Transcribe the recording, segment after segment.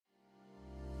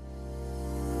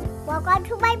Welcome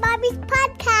to my mommy's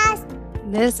podcast.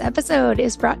 This episode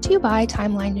is brought to you by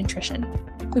Timeline Nutrition.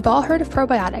 We've all heard of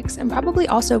probiotics and probably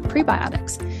also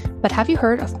prebiotics, but have you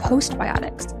heard of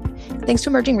postbiotics? Thanks to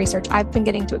emerging research, I've been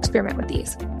getting to experiment with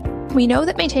these. We know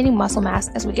that maintaining muscle mass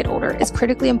as we get older is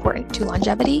critically important to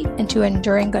longevity and to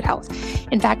enduring good health.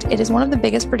 In fact, it is one of the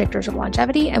biggest predictors of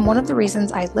longevity and one of the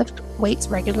reasons I lift weights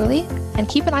regularly and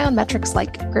keep an eye on metrics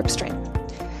like grip strength.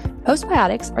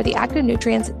 Postbiotics are the active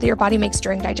nutrients that your body makes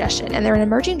during digestion, and they're an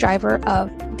emerging driver of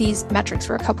these metrics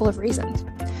for a couple of reasons.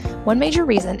 One major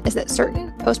reason is that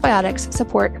certain postbiotics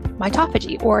support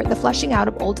mitophagy, or the flushing out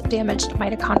of old damaged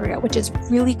mitochondria, which is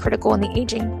really critical in the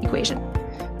aging equation.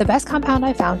 The best compound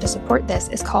I found to support this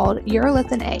is called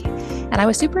urolithin A, and I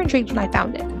was super intrigued when I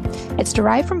found it. It's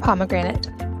derived from pomegranate,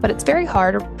 but it's very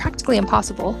hard or practically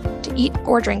impossible to eat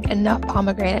or drink enough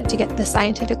pomegranate to get the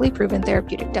scientifically proven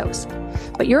therapeutic dose.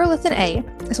 But urolithin A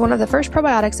is one of the first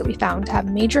probiotics that we found to have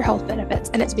major health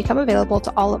benefits, and it's become available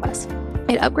to all of us.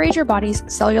 It upgrades your body's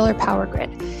cellular power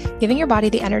grid, giving your body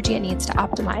the energy it needs to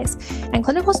optimize. And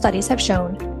clinical studies have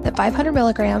shown that 500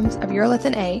 milligrams of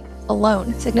urolithin A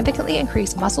alone significantly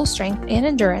increase muscle strength and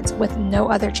endurance with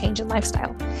no other change in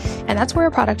lifestyle. And that's where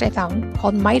a product I found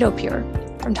called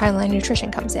MitoPure from Timeline Nutrition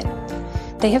comes in.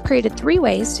 They have created 3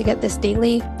 ways to get this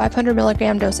daily 500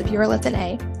 milligram dose of urolithin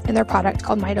A in their product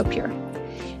called MitoPure.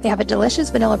 They have a delicious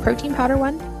vanilla protein powder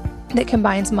one that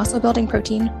combines muscle-building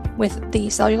protein with the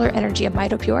cellular energy of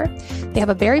MitoPure. They have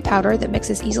a berry powder that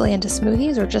mixes easily into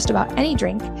smoothies or just about any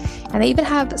drink. And they even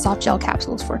have soft gel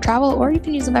capsules for travel, or you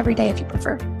can use them every day if you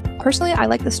prefer. Personally, I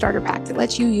like the starter pack that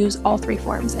lets you use all 3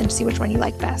 forms and see which one you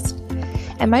like best.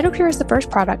 And MitoPure is the first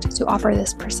product to offer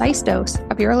this precise dose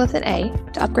of urolithin A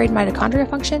to upgrade mitochondria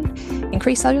function,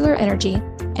 increase cellular energy,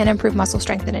 and improve muscle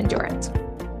strength and endurance.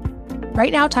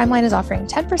 Right now, Timeline is offering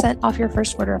 10% off your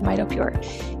first order of MitoPure.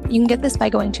 You can get this by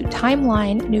going to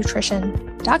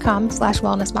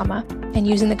timelinenutrition.com/wellnessmama and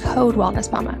using the code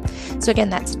wellnessmama. So again,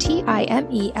 that's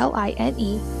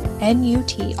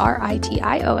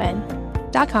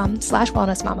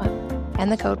timelinenutrition.com/wellnessmama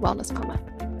and the code wellnessmama.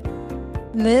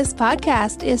 This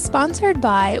podcast is sponsored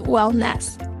by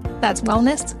Wellness. That's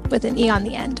wellness with an E on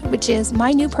the end, which is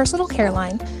my new personal care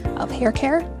line of hair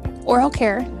care, oral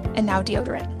care, and now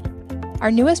deodorant.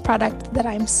 Our newest product that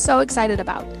I'm so excited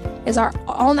about is our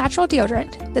all-natural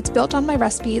deodorant that's built on my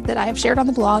recipe that I have shared on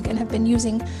the blog and have been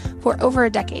using for over a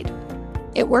decade.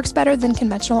 It works better than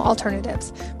conventional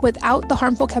alternatives without the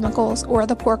harmful chemicals or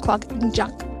the pore clogging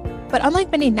junk. But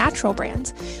unlike many natural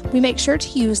brands, we make sure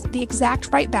to use the exact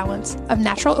right balance of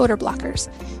natural odor blockers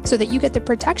so that you get the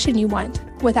protection you want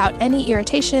without any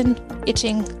irritation,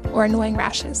 itching, or annoying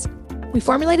rashes. We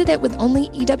formulated it with only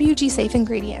EWG safe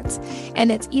ingredients,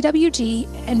 and it's EWG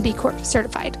and B Corp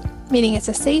certified, meaning it's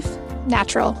a safe,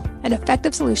 natural, and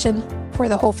effective solution for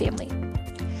the whole family.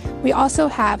 We also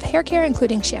have hair care,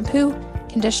 including shampoo,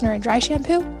 conditioner, and dry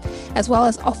shampoo, as well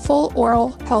as a full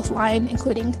oral health line,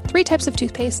 including 3 types of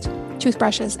toothpaste,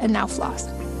 toothbrushes, and now floss.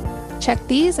 Check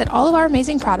these and all of our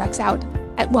amazing products out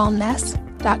at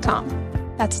wellness.com.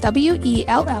 That's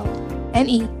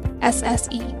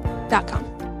WELLNESSE.com.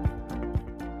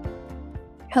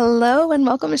 Hello and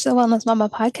welcome to the Wellness Mama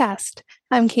podcast.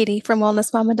 I'm Katie from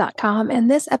wellnessmama.com,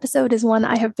 and this episode is one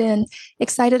I have been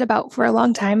excited about for a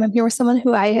long time. I'm here with someone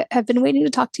who I have been waiting to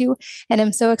talk to and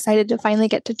am so excited to finally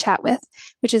get to chat with,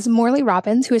 which is Morley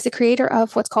Robbins, who is the creator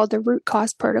of what's called the Root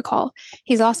Cause Protocol.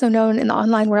 He's also known in the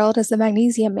online world as the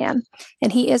Magnesium Man,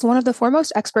 and he is one of the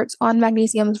foremost experts on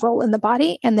magnesium's role in the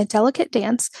body and the delicate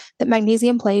dance that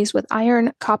magnesium plays with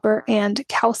iron, copper, and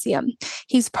calcium.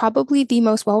 He's probably the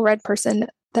most well-read person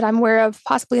that I'm aware of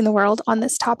possibly in the world on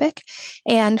this topic.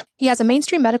 And he has a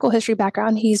mainstream medical history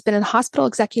background. He's been a hospital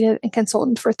executive and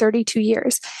consultant for 32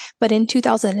 years. But in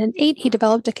 2008, he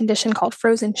developed a condition called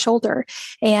frozen shoulder.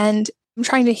 And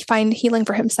trying to find healing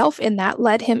for himself in that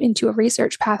led him into a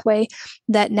research pathway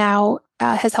that now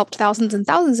has helped thousands and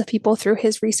thousands of people through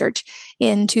his research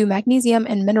into magnesium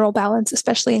and mineral balance,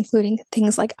 especially including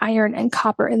things like iron and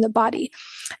copper in the body.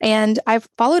 And I've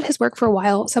followed his work for a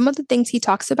while. Some of the things he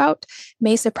talks about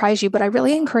may surprise you, but I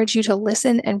really encourage you to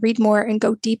listen and read more and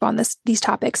go deep on these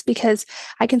topics, because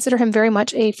I consider him very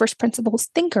much a first principles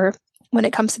thinker when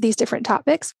it comes to these different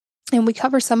topics. And we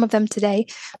cover some of them today,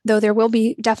 though there will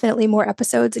be definitely more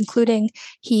episodes, including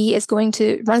he is going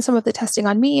to run some of the testing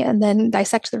on me and then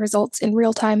dissect the results in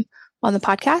real time on the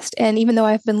podcast. And even though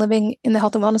I've been living in the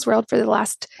health and wellness world for the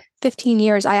last 15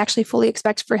 years, I actually fully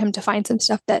expect for him to find some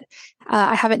stuff that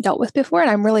I haven't dealt with before. And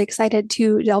I'm really excited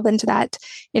to delve into that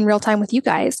in real time with you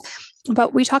guys.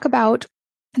 But we talk about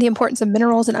the importance of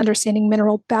minerals and understanding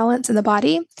mineral balance in the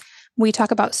body. We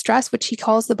talk about stress, which he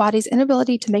calls the body's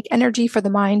inability to make energy for the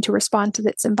mind to respond to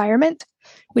its environment.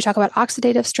 We talk about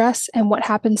oxidative stress and what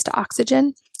happens to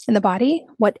oxygen in the body,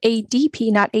 what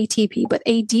ADP, not ATP, but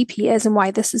ADP is and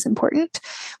why this is important.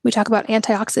 We talk about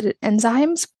antioxidant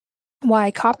enzymes,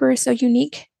 why copper is so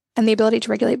unique, and the ability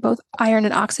to regulate both iron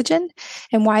and oxygen,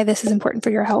 and why this is important for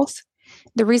your health.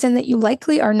 The reason that you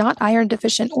likely are not iron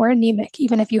deficient or anemic,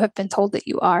 even if you have been told that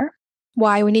you are,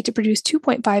 why we need to produce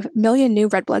 2.5 million new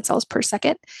red blood cells per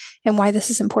second, and why this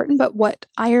is important, but what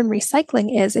iron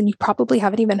recycling is, and you probably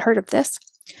haven't even heard of this.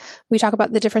 We talk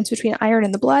about the difference between iron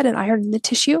in the blood and iron in the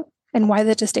tissue, and why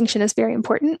the distinction is very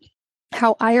important,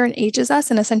 how iron ages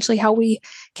us, and essentially how we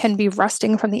can be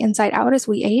rusting from the inside out as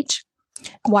we age,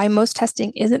 why most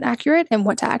testing isn't accurate, and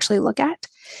what to actually look at.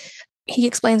 He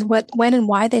explains when and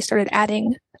why they started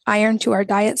adding iron to our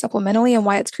diet supplementally and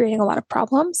why it's creating a lot of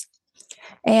problems.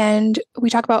 And we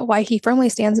talk about why he firmly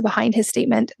stands behind his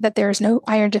statement that there is no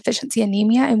iron deficiency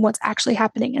anemia and what's actually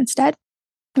happening instead.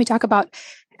 We talk about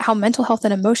how mental health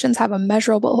and emotions have a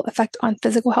measurable effect on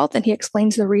physical health, and he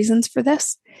explains the reasons for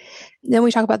this. Then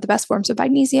we talk about the best forms of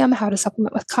magnesium, how to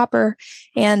supplement with copper,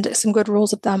 and some good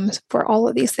rules of thumb for all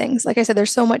of these things. Like I said,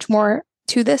 there's so much more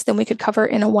to this than we could cover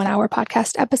in a 1-hour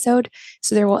podcast episode.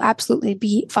 So there will absolutely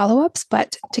be follow-ups,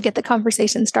 but to get the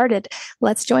conversation started,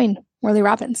 let's join Morley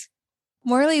Robbins.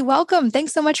 Morley, welcome.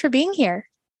 Thanks so much for being here.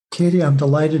 Katie, I'm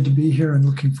delighted to be here and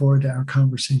looking forward to our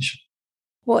conversation.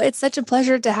 Well, it's such a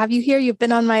pleasure to have you here. You've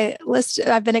been on my list.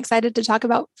 I've been excited to talk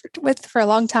about with for a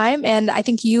long time. And I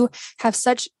think you have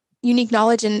such unique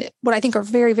knowledge in what I think are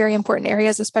very, very important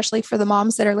areas, especially for the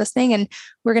moms that are listening. And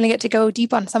we're going to get to go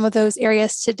deep on some of those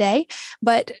areas today.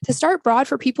 But to start broad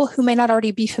for people who may not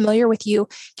already be familiar with you,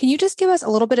 can you just give us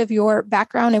a little bit of your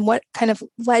background and what kind of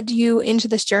led you into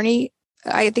this journey?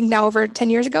 I think now over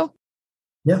 10 years ago.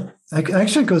 Yeah,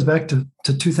 actually it goes back to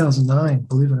 2009,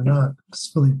 believe it or not.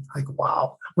 It's really like,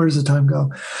 wow, where does the time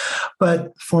go?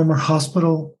 But former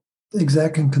hospital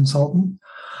exec and consultant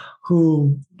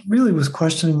who really was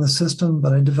questioning the system,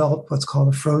 but I developed what's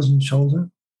called a frozen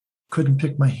shoulder. Couldn't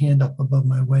pick my hand up above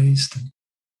my waist. And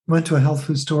went to a health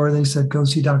food store. They said, go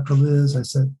see Dr. Liz. I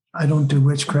said, I don't do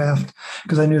witchcraft,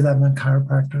 because I knew that meant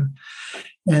chiropractor.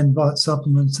 And bought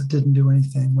supplements that didn't do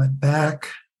anything. Went back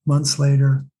months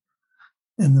later,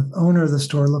 and the owner of the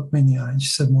store looked me in the eye and she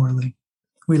said, Morley,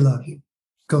 we love you.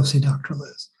 Go see Dr.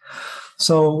 Liz.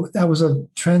 So that was a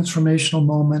transformational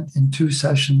moment in 2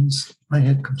 sessions. I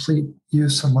had complete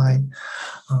use of my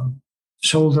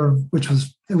shoulder,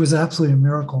 it was absolutely a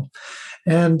miracle.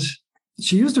 And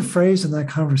she used a phrase in that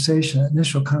conversation, that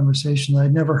initial conversation, that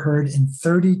I'd never heard in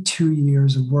 32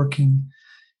 years of working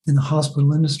in the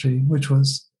hospital industry, which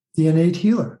was the innate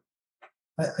healer.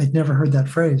 I'd never heard that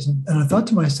phrase. And I thought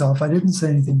to myself, I didn't say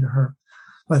anything to her,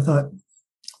 but I thought,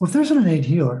 well, if there's an innate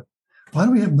healer, why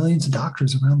do we have millions of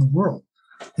doctors around the world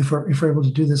if we're able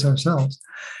to do this ourselves?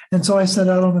 And so I set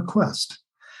out on a quest.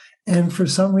 And for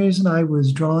some reason, I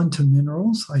was drawn to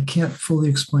minerals. I can't fully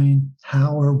explain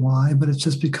how or why, but it's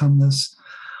just become this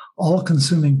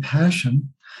all-consuming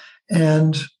passion.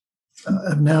 And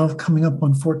I'm now coming up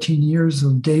on 14 years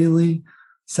of daily,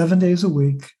 7 days a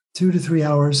week, 2 to 3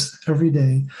 hours every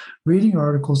day, reading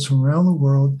articles from around the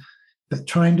world, but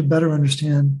trying to better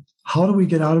understand how do we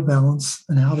get out of balance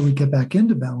and how do we get back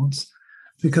into balance?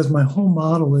 Because my whole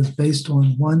model is based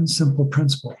on one simple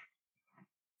principle.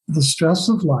 The stress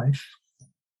of life,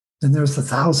 and there's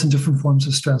 1,000 different forms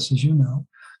of stress, as you know.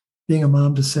 Being a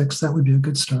mom to 6, that would be a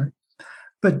good start.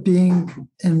 But being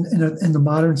in the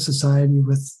modern society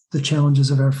with the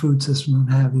challenges of our food system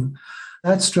and have you,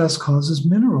 that stress causes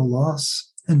mineral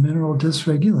loss and mineral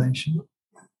dysregulation,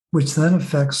 which then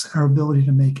affects our ability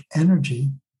to make energy.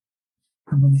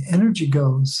 And when the energy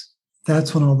goes,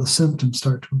 that's when all the symptoms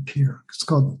start to appear. It's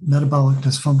called metabolic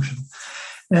dysfunction.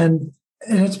 And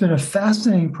it's been a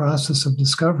fascinating process of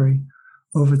discovery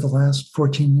over the last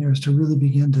 14 years to really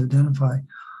begin to identify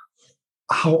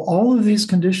how all of these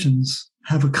conditions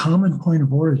have a common point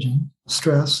of origin,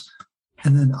 stress,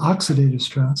 and then oxidative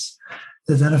stress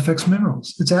that then affects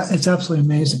minerals. It's absolutely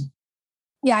amazing.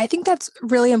 Yeah, I think that's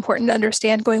really important to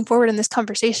understand going forward in this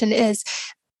conversation is,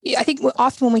 I think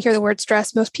often when we hear the word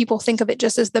stress, most people think of it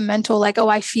just as the mental, like, oh,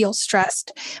 I feel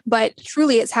stressed. But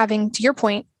truly it's having, to your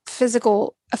point,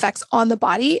 physical effects on the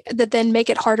body that then make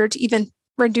it harder to even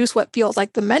reduce what feels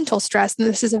like the mental stress. And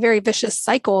this is a very vicious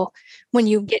cycle when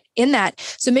you get in that.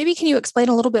 So maybe can you explain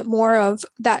a little bit more of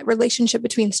that relationship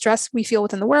between stress we feel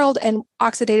within the world and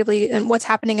oxidatively and what's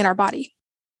happening in our body?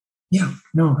 Yeah,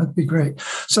 no, that'd be great.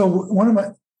 So one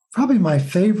of probably my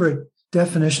favorite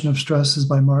definition of stress is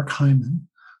by Mark Hyman,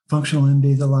 functional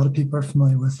MD that a lot of people are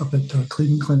familiar with up at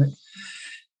Cleveland Clinic.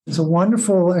 It's a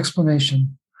wonderful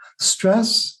explanation.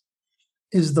 Stress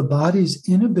is the body's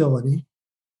inability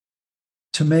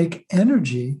to make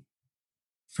energy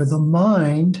for the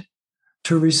mind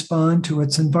to respond to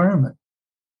its environment.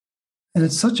 And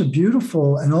it's such a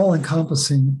beautiful and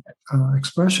all-encompassing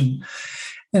expression.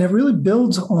 And it really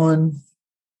builds on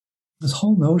this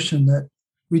whole notion that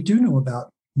we do know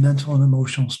about mental and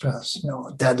emotional stress,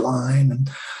 a deadline, and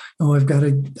I've got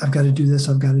to do this,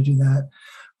 I've got to do that.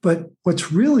 But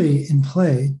what's really in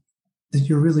play that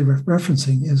you're really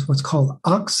referencing is what's called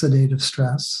oxidative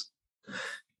stress.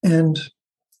 And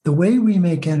the way we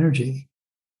make energy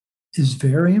is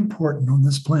very important on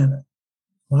this planet.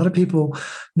 A lot of people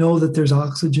know that there's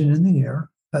oxygen in the air,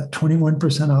 about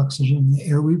 21% oxygen in the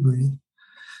air we breathe.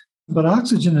 But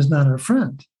oxygen is not our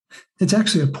friend. It's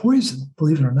actually a poison,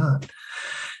 believe it or not.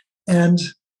 And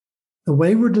the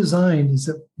way we're designed is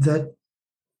that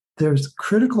there's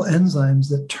critical enzymes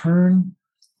that turn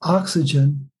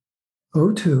oxygen,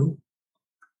 O2,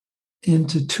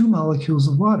 into two molecules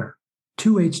of water,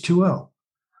 2H2O.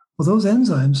 Well, those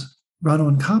enzymes run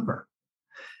on copper.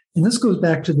 And this goes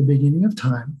back to the beginning of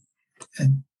time.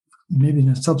 And maybe in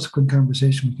a subsequent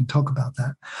conversation, we can talk about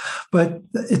that. But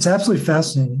it's absolutely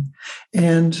fascinating.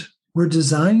 And we're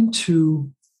designed to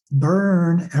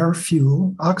burn our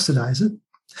fuel, oxidize it,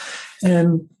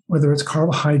 and whether it's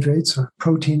carbohydrates or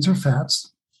proteins or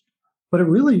fats. But it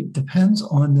really depends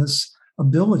on this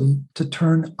ability to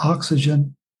turn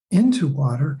oxygen into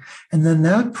water. And then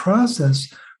that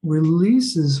process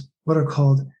releases what are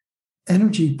called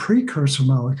energy precursor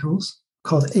molecules,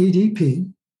 called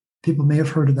ADP. People may have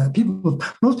heard of that.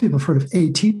 Most people have heard of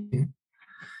ATP.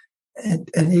 And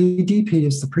ADP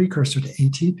is the precursor to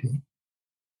ATP.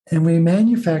 And we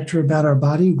manufacture about our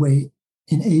body weight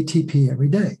in ATP every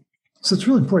day. So it's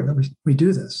really important that we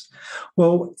do this.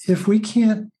 Well, if we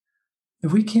can't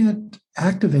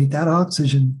activate that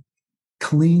oxygen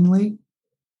cleanly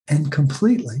and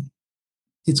completely,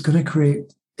 it's going to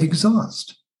create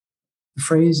exhaust. The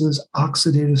phrase is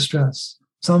oxidative stress.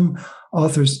 Some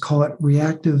authors call it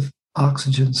reactive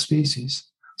oxygen species.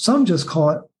 Some just call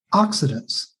it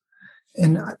oxidants.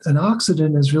 And an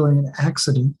oxidant is really an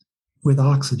accident with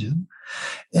oxygen.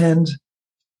 And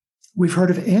we've heard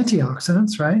of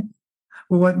antioxidants, right?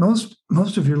 Well, what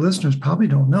most of your listeners probably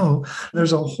don't know,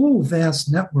 there's a whole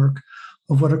vast network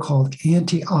of what are called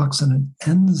antioxidant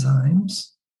enzymes,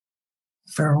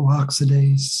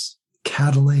 ferroxidase,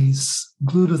 catalase,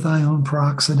 glutathione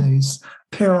peroxidase,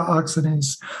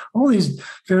 peroxidase, all these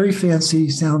very fancy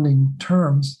sounding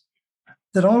terms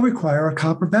that all require a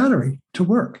copper battery to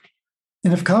work.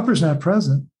 And if copper is not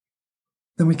present,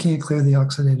 then we can't clear the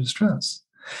oxidative stress.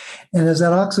 And as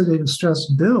that oxidative stress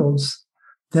builds,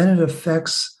 then it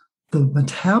affects the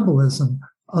metabolism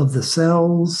of the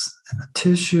cells and the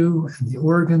tissue and the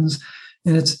organs.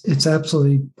 And it's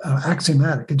absolutely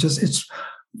axiomatic. It's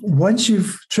once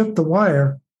you've tripped the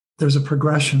wire, there's a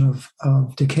progression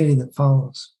of decay that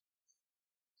follows.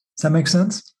 Does that make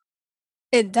sense?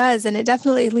 It does. And it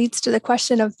definitely leads to the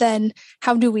question of then,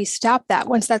 how do we stop that?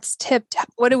 Once that's tipped,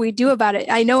 what do we do about it?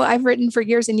 I know I've written for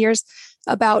years and years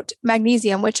about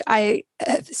magnesium, which I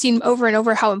have seen over and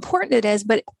over how important it is,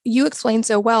 but you explained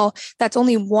so well, that's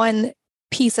only one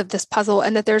piece of this puzzle,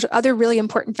 and that there's other really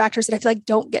important factors that I feel like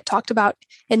don't get talked about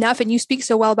enough. And you speak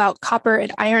so well about copper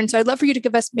and iron. So I'd love for you to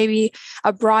give us maybe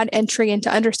a broad entry into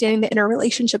understanding the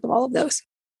interrelationship of all of those.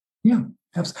 Yeah,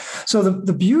 absolutely. So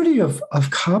the beauty of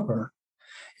copper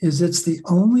is it's the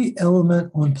only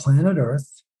element on planet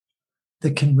Earth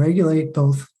that can regulate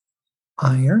both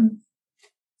iron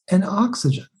and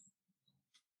oxygen.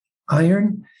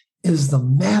 Iron is the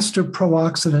master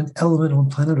pro-oxidant element on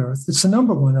planet Earth. It's the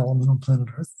number one element on planet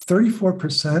Earth.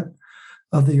 34%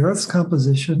 of the Earth's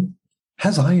composition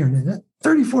has iron in it.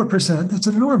 34%, that's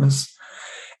enormous.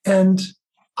 And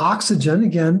oxygen,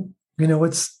 again,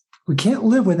 we can't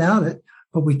live without it,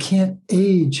 but we can't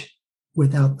age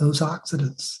without those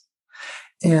oxidants.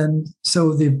 And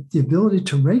so the ability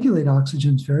to regulate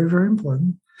oxygen is very, very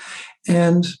important.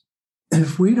 And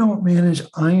if we don't manage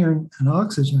iron and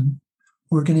oxygen,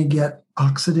 we're going to get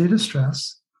oxidative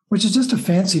stress, which is just a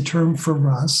fancy term for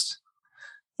rust.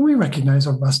 We recognize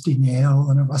a rusty nail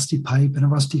and a rusty pipe and a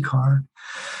rusty car.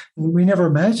 And we never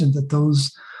imagined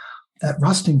that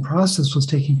rusting process was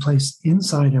taking place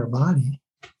inside our body.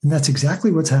 And that's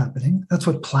exactly what's happening. That's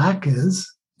what plaque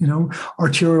is,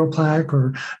 arterial plaque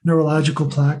or neurological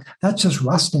plaque. That's just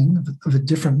rusting of a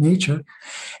different nature.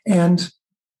 And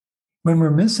when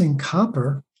we're missing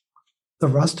copper, the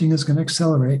rusting is going to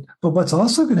accelerate. But what's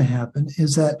also going to happen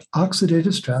is that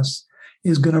oxidative stress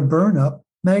is going to burn up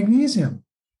magnesium.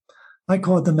 I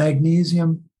call it the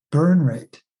magnesium burn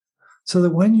rate. So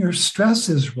that when your stress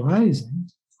is rising,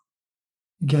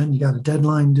 again, you got a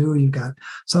deadline due, you've got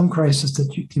some crisis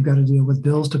that you've got to deal with,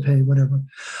 bills to pay, whatever,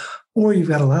 or you've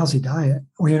got a lousy diet,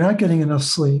 or you're not getting enough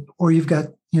sleep, or you've got,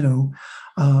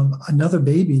 another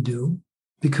baby due,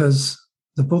 because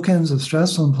the bookends of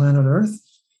stress on planet Earth,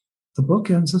 the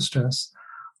bookends of stress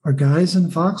are guys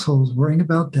in foxholes worrying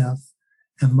about death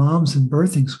and moms in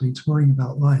birthing suites worrying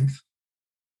about life.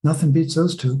 Nothing beats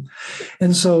those two.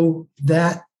 And so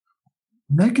that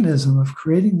mechanism of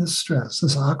creating this stress,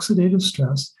 this oxidative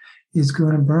stress, is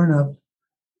going to burn up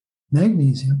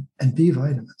magnesium and B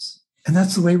vitamins. And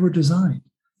that's the way we're designed,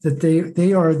 that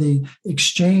they are the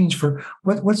exchange for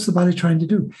what's the body trying to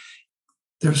do?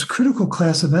 There's a critical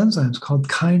class of enzymes called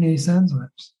kinase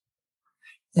enzymes,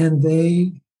 and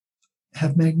they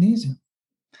have magnesium.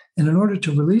 And in order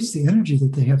to release the energy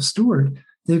that they have stored,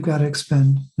 they've got to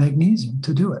expend magnesium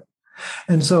to do it.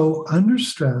 And so under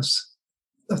stress,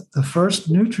 the first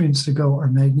nutrients to go are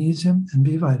magnesium and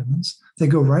B vitamins. They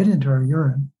go right into our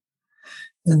urine.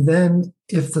 And then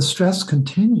if the stress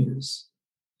continues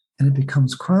and it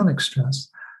becomes chronic stress,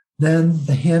 then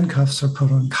the handcuffs are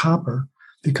put on copper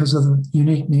because of the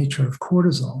unique nature of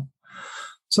cortisol.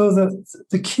 So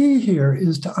the key here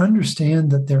is to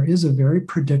understand that there is a very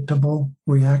predictable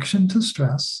reaction to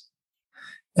stress.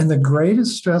 And the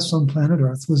greatest stress on planet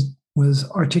Earth was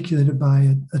articulated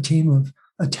by a team of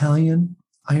Italian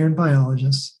iron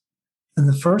biologists. And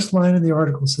the first line of the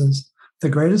article says, the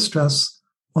greatest stress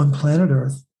on planet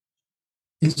Earth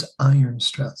is iron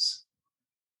stress.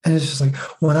 And it's just like,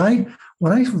 when I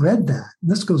read that,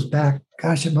 and this goes back,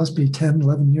 gosh, it must be 10,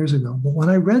 11 years ago. But when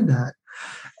I read that,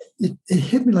 it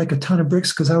hit me like a ton of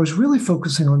bricks, because I was really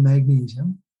focusing on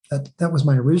magnesium. That was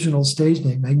my original stage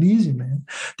name, Magnesium Man,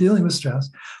 dealing with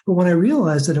stress. But when I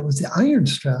realized that it was the iron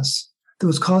stress that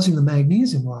was causing the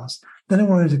magnesium loss, then I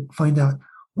wanted to find out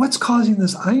what's causing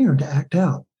this iron to act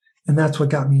out. And that's what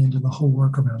got me into the whole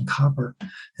work around copper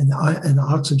and the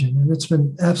oxygen. And it's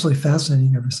been absolutely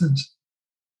fascinating ever since.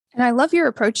 And I love your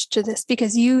approach to this,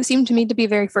 because you seem to me to be a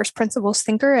very first principles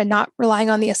thinker and not relying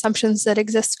on the assumptions that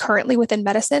exist currently within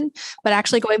medicine, but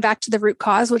actually going back to the root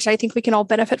cause, which I think we can all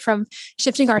benefit from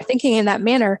shifting our thinking in that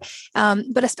manner.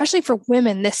 But especially for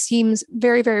women, this seems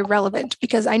very, very relevant,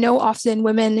 because I know often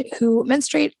women who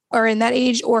menstruate or in that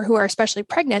age, or who are especially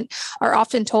pregnant, are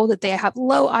often told that they have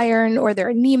low iron or they're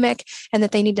anemic and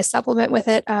that they need to supplement with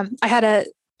it. I had a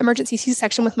emergency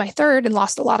C-section with my third and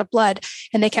lost a lot of blood.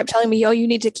 And they kept telling me, you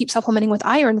need to keep supplementing with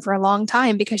iron for a long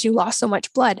time because you lost so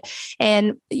much blood.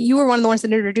 And you were one of the ones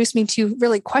that introduced me to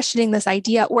really questioning this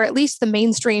idea, or at least the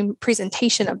mainstream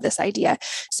presentation of this idea.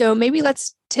 So maybe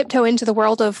let's tiptoe into the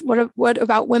world of what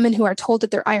about women who are told that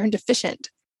they're iron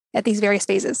deficient at these various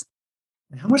phases?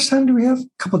 How much time do we have? A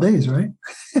couple of days, right?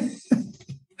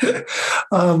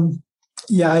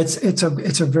 Yeah, it's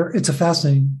a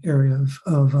fascinating area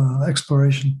of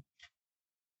exploration.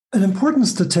 An important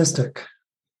statistic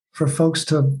for folks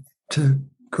to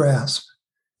grasp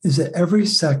is that every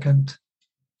second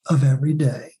of every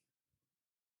day,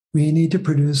 we need to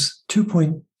produce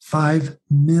 2.5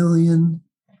 million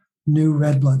new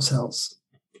red blood cells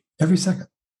every second.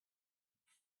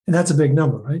 And that's a big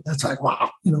number, right? That's like,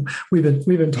 wow. We've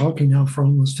been talking now for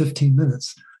almost 15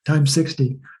 minutes. Times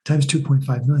 60, times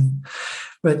 2.5 million.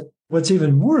 But what's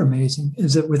even more amazing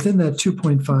is that within that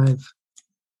 2.5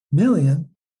 million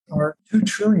are 2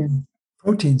 trillion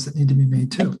proteins that need to be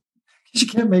made too. You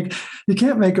can't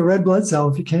make a red blood cell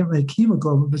if you can't make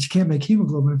hemoglobin, but you can't make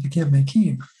hemoglobin if you can't make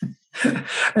heme.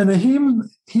 And the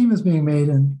heme is being made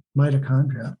in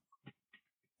mitochondria.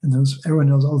 And everyone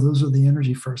knows, those are the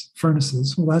energy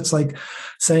furnaces. Well, that's like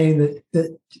saying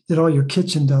that all your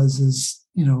kitchen does is,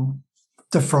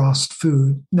 defrost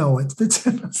food. No,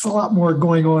 it's a lot more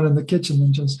going on in the kitchen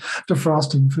than just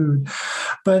defrosting food.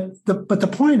 But the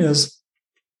point is,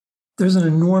 there's an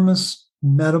enormous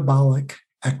metabolic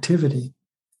activity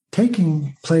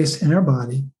taking place in our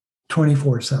body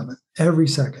 24/7, every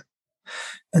second.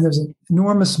 And there's an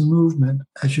enormous movement,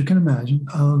 as you can imagine,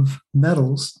 of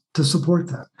metals to support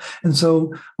that. And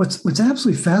so what's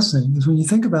absolutely fascinating is when you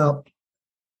think about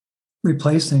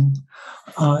replacing,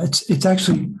 it's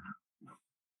actually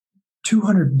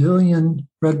 200 billion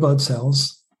red blood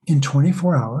cells in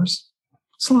 24 hours.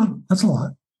 That's a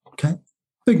lot. Okay.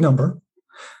 Big number.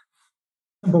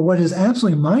 But what is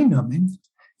absolutely mind-numbing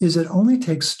is it only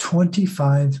takes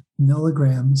 25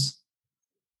 milligrams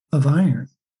of iron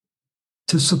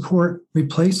to support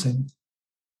replacing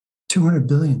 200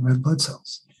 billion red blood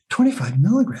cells. 25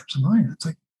 milligrams of iron.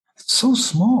 It's so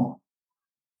small.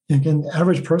 Again, the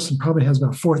average person probably has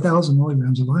about 4,000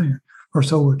 milligrams of iron, or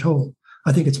so we're told.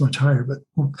 I think it's much higher, but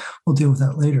we'll deal with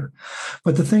that later.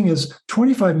 But the thing is,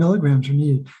 25 milligrams are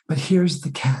needed. But here's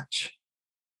the catch.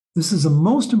 This is the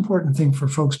most important thing for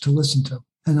folks to listen to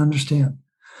and understand.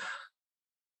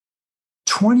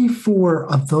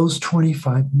 24 of those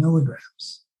 25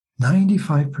 milligrams,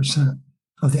 95%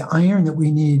 of the iron that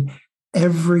we need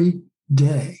every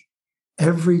day,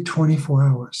 every 24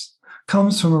 hours,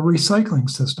 comes from a recycling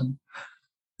system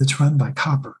that's run by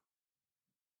copper.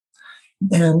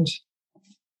 And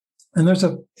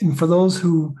for those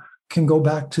who can go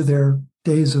back to their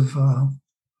days of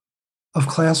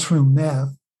classroom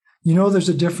math, there's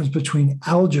a difference between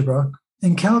algebra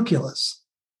and calculus.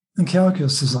 And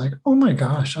calculus is like, oh my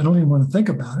gosh, I don't even want to think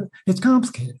about it. It's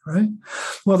complicated, right?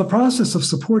 Well, the process of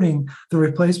supporting the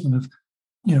replacement of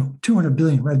 200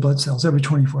 billion red blood cells every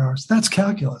 24 hours, that's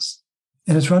calculus.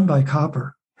 And it's run by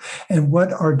copper. And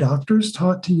what are doctors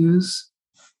taught to use?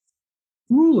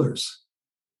 Rulers.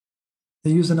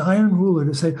 They use an iron ruler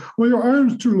to say, well, your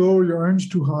iron's too low, your iron's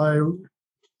too high.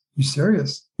 You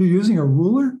serious? You're using a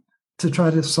ruler to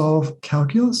try to solve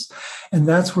calculus? And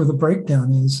that's where the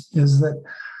breakdown is that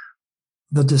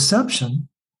the deception,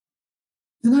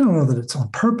 and I don't know that it's on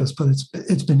purpose, but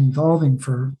it's been evolving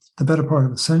for the better part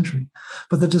of a century.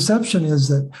 But the deception is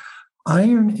that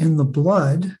iron in the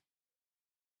blood,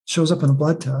 shows up in a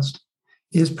blood test,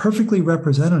 is perfectly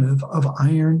representative of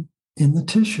iron in the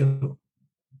tissue.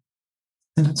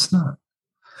 And it's not.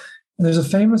 And there's a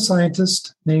famous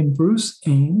scientist named Bruce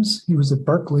Ames. He was at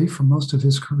Berkeley for most of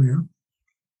his career.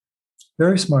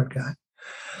 Very smart guy.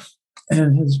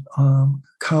 And his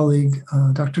colleague,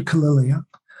 Dr. Kalilia.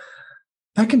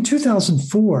 Back in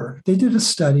 2004, they did a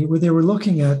study where they were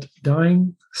looking at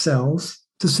dying cells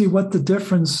to see what the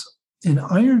difference in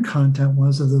iron content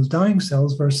was of those dying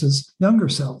cells versus younger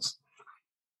cells.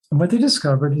 And what they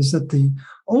discovered is that the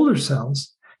older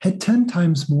cells had 10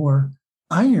 times more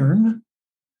iron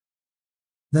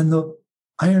than the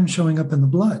iron showing up in the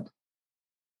blood,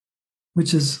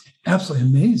 which is absolutely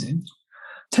amazing.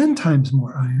 10 times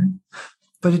more iron,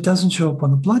 but it doesn't show up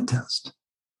on the blood test.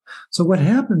 So what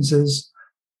happens is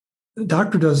the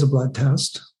doctor does a blood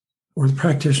test, or the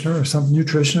practitioner or some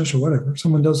nutritionist or whatever,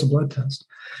 someone does a blood test,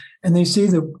 and they see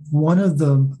that one of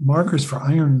the markers for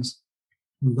iron is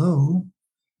low,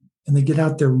 and they get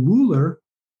out their ruler,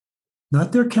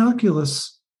 not their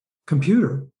calculus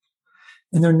computer,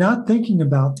 and they're not thinking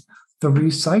about the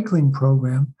recycling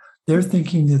program. They're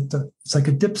thinking that it's like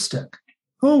a dipstick.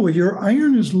 Oh, well, your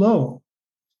iron is low.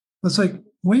 It's like,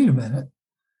 wait a minute.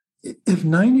 If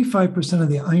 95% of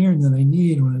the iron that I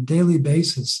need on a daily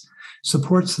basis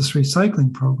supports this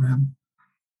recycling program,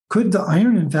 could the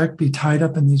iron, in fact, be tied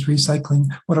up in these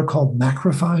recycling, what are called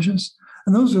macrophages?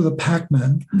 And those are the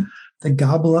Pac-Men that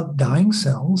gobble up dying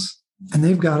cells, and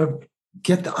they've got to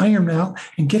get the iron out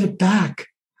and get it back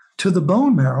to the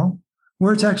bone marrow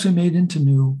where it's actually made into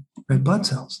new red blood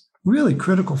cells. Really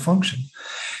critical function.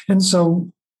 And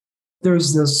so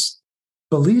there's this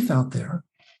belief out there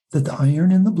that the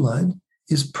iron in the blood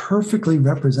is perfectly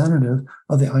representative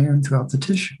of the iron throughout the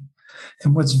tissue.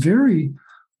 And what's very,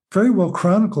 very well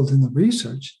chronicled in the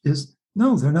research is,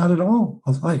 no, they're not at all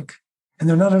alike. And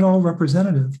they're not at all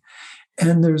representative.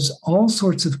 And there's all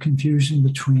sorts of confusion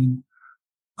between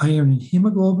iron in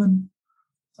hemoglobin,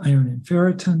 iron in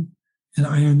ferritin, and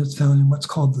iron that's found in what's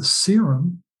called the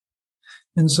serum.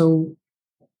 And so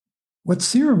what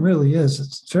serum really is,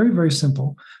 it's very, very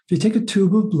simple. If you take a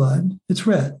tube of blood, it's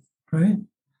red, right?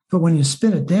 But when you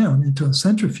spin it down into a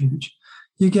centrifuge,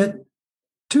 you get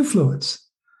two fluids.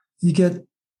 You get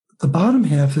the bottom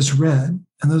half is red,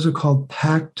 and those are called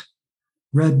packed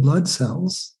red blood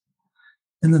cells.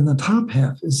 And then the top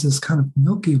half is this kind of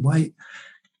milky white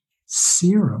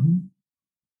serum.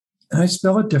 And I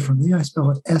spell it differently. I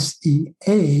spell it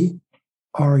SEARUM.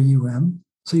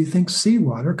 So you think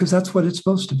seawater, because that's what it's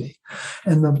supposed to be.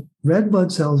 And the red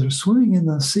blood cells are swimming in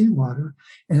the seawater,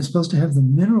 and it's supposed to have the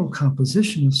mineral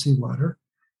composition of seawater.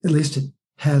 At least it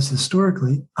has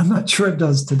historically. I'm not sure it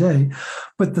does today.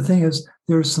 But the thing is,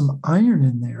 there's some iron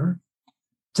in there,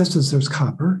 just as there's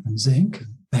copper and zinc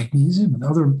and magnesium and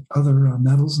other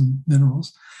metals and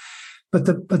minerals. But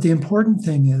the important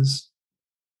thing is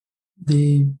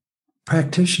the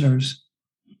practitioners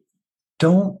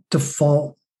don't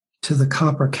default to the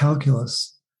copper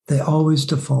calculus. They always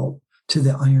default to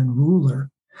the iron ruler.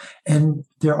 And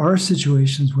there are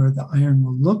situations where the iron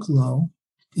will look low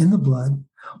in the blood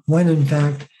when, in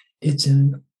fact, it's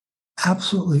in an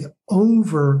absolutely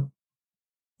overwhelming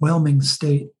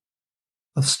state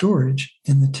of storage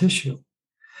in the tissue.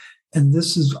 And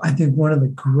this is, I think, one of the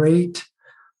great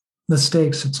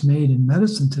mistakes that's made in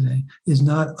medicine today is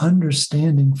not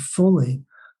understanding fully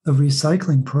the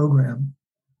recycling program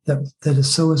that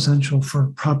is so essential for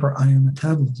proper iron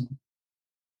metabolism.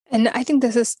 And I think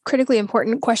this is critically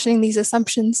important, questioning these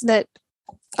assumptions that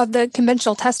of the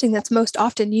conventional testing that's most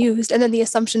often used, and then the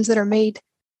assumptions that are made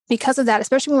because of that,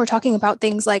 especially when we're talking about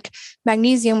things like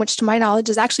magnesium, which to my knowledge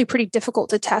is actually pretty difficult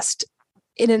to test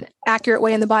in an accurate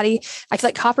way in the body. I feel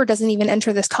like copper doesn't even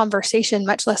enter this conversation,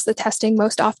 much less the testing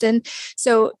most often.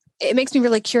 So it makes me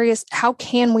really curious, how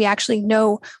can we actually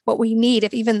know what we need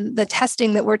if even the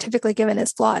testing that we're typically given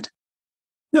is flawed?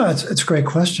 No, it's a great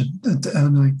question,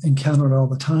 and I encounter it all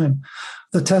the time.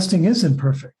 The testing is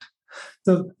imperfect.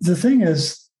 The thing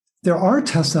is, there are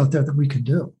tests out there that we can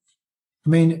do. I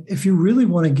mean, if you really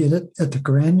want to get it at the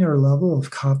granular level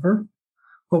of copper,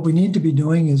 what we need to be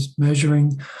doing is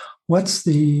measuring what's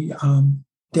the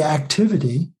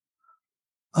activity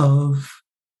of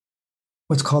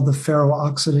what's called the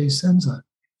ferroxidase enzyme.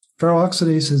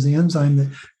 Ferroxidase is the enzyme that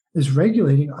is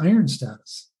regulating iron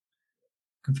status.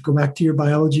 If you go back to your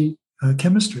biology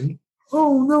chemistry,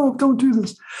 oh no, don't do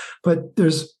this. But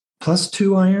there's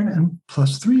 +2 iron and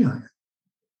 +3 iron,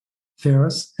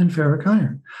 ferrous and ferric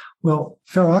iron. Well,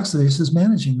 ferroxidase is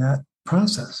managing that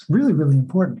process. Really, really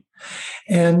important.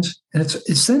 And it's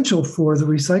essential for the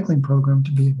recycling program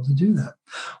to be able to do that.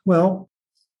 Well,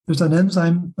 there's an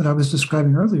enzyme that I was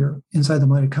describing earlier inside the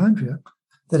mitochondria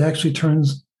that actually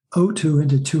turns O2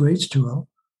 into 2H2O,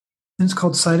 and it's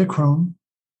called cytochrome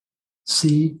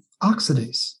C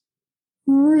oxidase.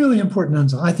 Really important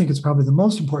enzyme. I think it's probably the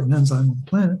most important enzyme on the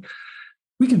planet.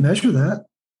 We can measure that.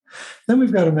 Then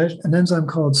we've got an enzyme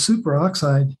called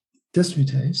superoxide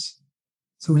dismutase.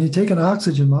 So when you take an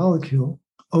oxygen molecule,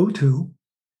 O2,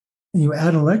 and you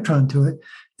add an electron to it,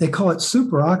 they call it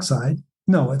superoxide.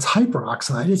 No, it's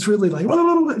hyperoxide. It's really like,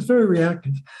 it's very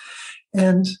reactive.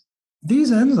 And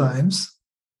these enzymes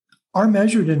are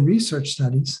measured in research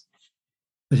studies,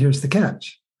 but here's the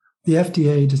catch. The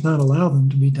FDA does not allow them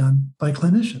to be done by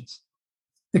clinicians,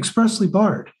 expressly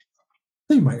barred.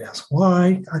 You might ask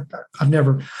why. I've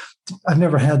never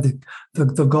had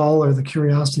the gall or the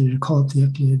curiosity to call up the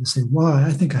FDA to say why.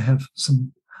 I think I have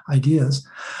some ideas,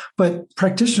 but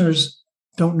practitioners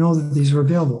don't know that these are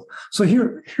available. So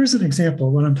here's an example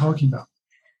of what I'm talking about.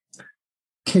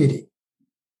 Katie,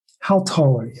 how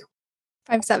tall are you?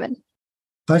 5'7".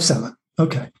 5'7".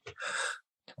 Okay.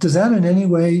 Does that in any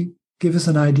way give us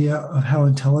an idea of how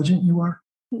intelligent you are?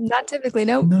 Not typically,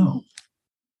 nope.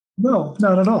 No,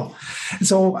 not at all.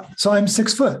 So I'm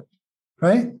 6 foot,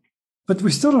 right? But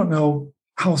we still don't know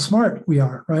how smart we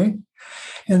are, right?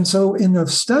 And so in the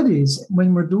studies,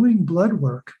 when we're doing blood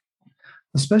work,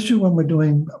 especially when we're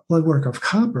doing blood work of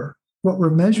copper, what we're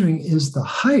measuring is the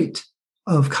height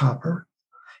of copper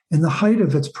and the height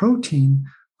of its protein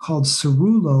called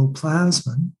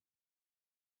ceruloplasmin.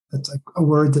 That's like a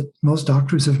word that most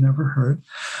doctors have never heard.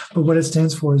 But what it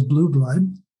stands for is blue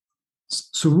blood.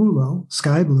 Cerulo,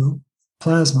 sky blue,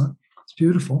 plasma. It's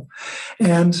beautiful.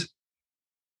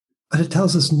 But it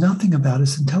tells us nothing about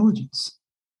its intelligence.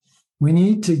 We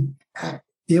need to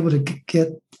be able to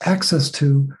get access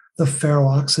to the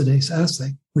ferroxidase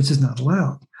assay, which is not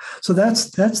allowed. So that's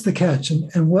the catch.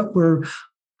 And what we're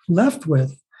left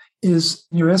with is,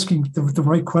 you're asking the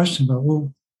right question about,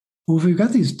 well, if we've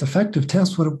got these defective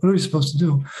tests, what are we supposed to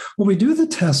do? Well, we do the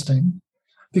testing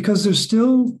because there's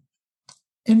still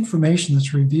information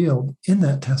that's revealed in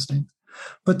that testing.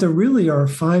 But there really are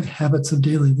 5 habits of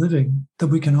daily living that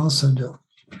we can also do.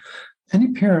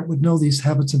 Any parent would know these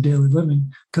habits of daily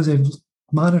living because they've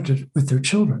monitored it with their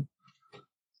children.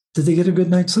 Did they get a good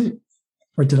night's sleep?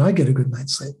 Or did I get a good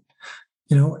night's sleep?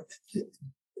 You know,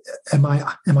 am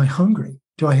I hungry?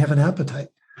 Do I have an appetite?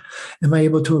 Am I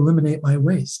able to eliminate my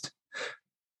waste?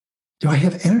 Do I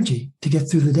have energy to get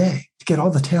through the day, to get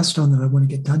all the tasks done that I want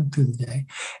to get done through the day?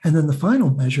 And then the final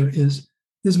measure is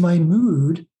my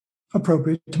mood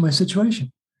appropriate to my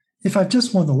situation? If I've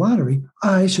just won the lottery,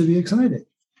 I should be excited.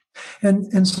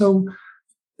 And so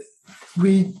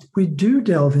we do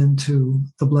delve into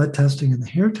the blood testing and the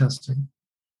hair testing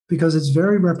because it's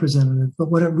very representative. But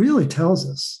what it really tells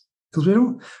us, because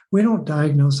we don't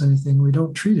diagnose anything, we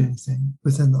don't treat anything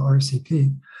within the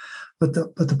RCP. But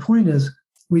the point is,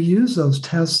 we use those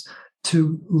tests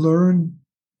to learn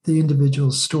the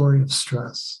individual's story of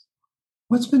stress.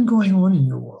 What's been going on in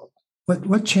your world?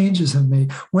 What changes have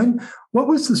made? What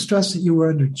was the stress that you were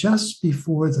under just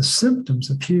before the symptoms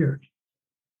appeared?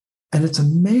 And it's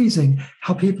amazing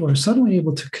how people are suddenly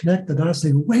able to connect the dots.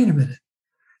 They go, wait a minute,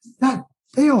 that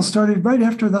they all started right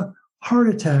after the heart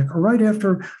attack, or right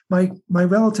after my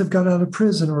relative got out of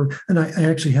prison, and I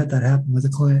actually had that happen with a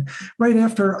client, right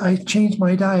after I changed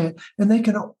my diet. And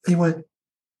they went,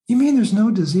 you mean there's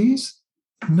no disease?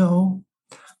 No,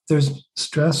 there's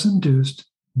stress-induced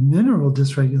mineral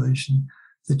dysregulation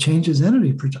that changes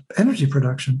energy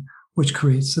production, which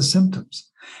creates the symptoms.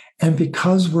 And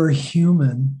because we're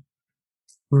human,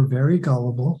 we're very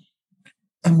gullible,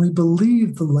 and we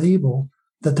believe the label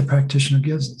that the practitioner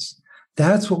gives us.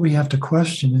 That's what we have to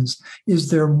question is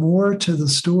there more to the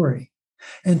story?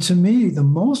 And to me, the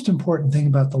most important thing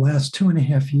about the last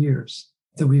 2.5 years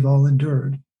that we've all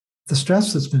endured, the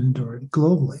stress that's been endured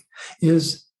globally,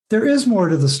 is there is more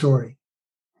to the story.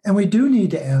 And we do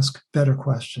need to ask better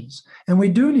questions. And we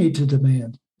do need to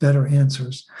demand better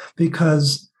answers,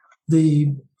 because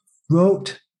the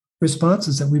rote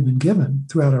responses that we've been given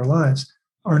throughout our lives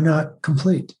are not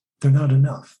complete. They're not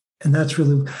enough. And that's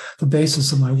really the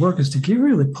basis of my work, is to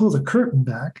really pull the curtain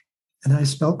back. And I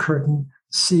spell curtain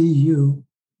CU-RTIN.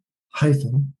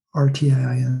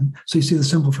 So you see the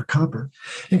symbol for copper.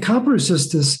 And copper is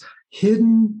just this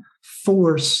hidden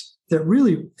force that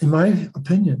really, in my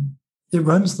opinion, it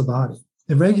runs the body.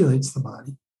 It regulates the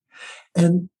body.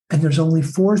 And there's only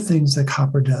 4 things that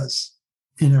copper does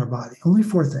in our body. Only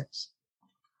 4 things.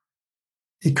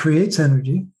 It creates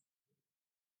energy.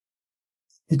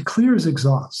 It clears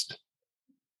exhaust.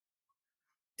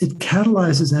 It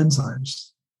catalyzes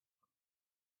enzymes.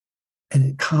 And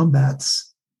it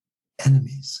combats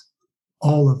enemies,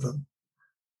 all of them.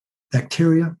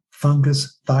 Bacteria,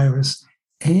 fungus, virus,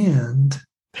 and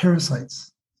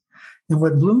parasites. And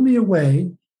what blew me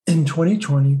away in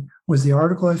 2020 was the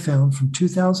article I found from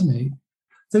 2008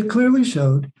 that clearly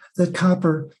showed that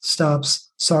copper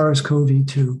stops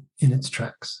SARS-CoV-2 in its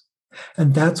tracks.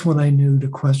 And that's when I knew to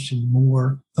question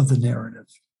more of the narrative.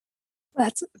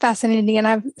 That's fascinating. And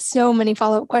I have so many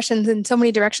follow-up questions and so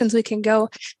many directions we can go.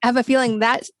 I have a feeling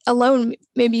that alone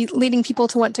may be leading people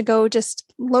to want to go just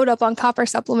load up on copper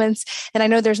supplements. And I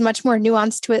know there's much more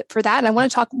nuance to it for that. And I want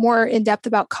to talk more in depth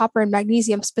about copper and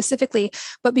magnesium specifically.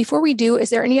 But before we do, is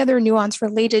there any other nuance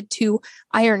related to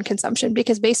iron consumption?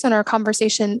 Because based on our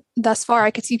conversation thus far,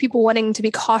 I could see people wanting to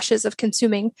be cautious of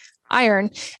consuming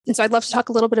iron. And so I'd love to talk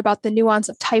a little bit about the nuance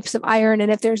of types of iron and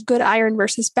if there's good iron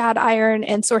versus bad iron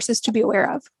and sources to be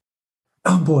aware of.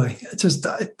 Oh boy, it's just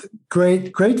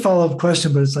great follow-up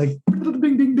question, but it's like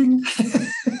bing, bing, bing.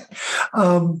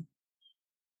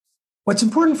 What's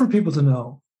important for people to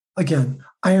know, again,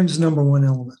 iron's number 1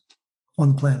 element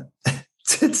on the planet.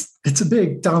 It's a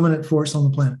big dominant force on the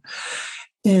planet.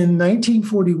 In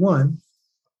 1941,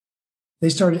 they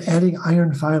started adding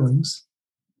iron filings.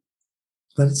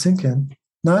 Let it sink in,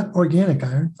 not organic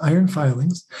iron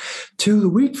filings, to the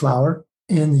wheat flour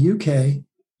in the UK,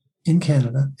 in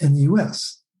Canada, and the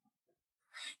US.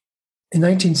 In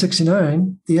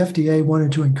 1969, the FDA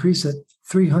wanted to increase it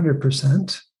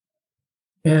 300%.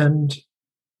 And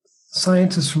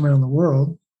scientists from around the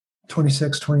world,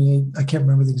 26, 28, I can't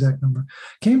remember the exact number,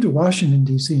 came to Washington,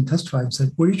 D.C. and testified and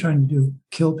said, what are you trying to do?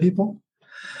 Kill people?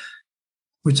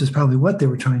 Which is probably what they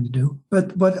were trying to do.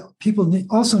 But what people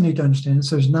also need to understand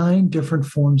is there's 9 different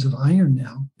forms of iron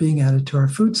now being added to our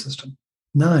food system.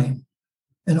 9.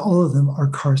 And all of them are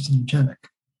carcinogenic.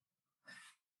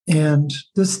 And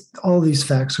all these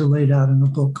facts are laid out in a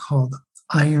book called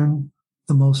Iron,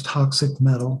 the Most Toxic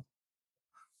Metal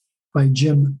by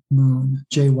Jim Moon,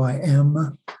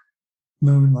 J-Y-M,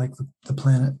 Moon like the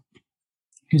planet.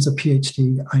 He's a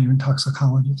PhD iron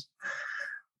toxicologist.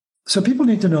 So people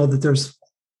need to know that there's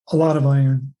a lot of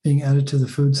iron being added to the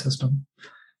food system.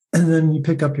 And then you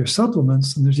pick up your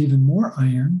supplements, and there's even more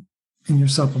iron in your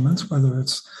supplements, whether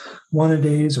it's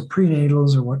one-a-days or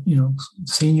prenatals or what,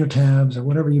 senior tabs or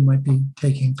whatever you might be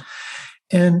taking.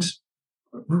 And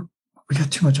we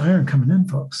got too much iron coming in,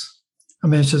 folks. I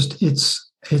mean,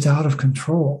 it's out of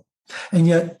control. And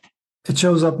yet it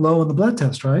shows up low in the blood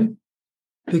test, right?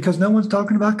 Because no one's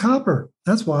talking about copper.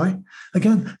 That's why.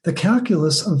 Again, the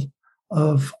calculus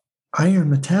of iron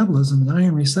metabolism and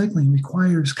iron recycling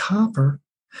requires copper.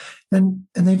 And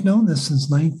they've known this since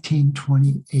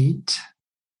 1928.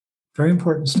 Very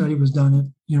important study was done at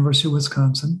University of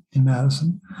Wisconsin in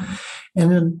Madison.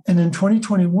 And in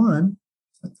 2021,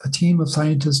 a team of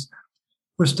scientists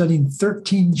were studying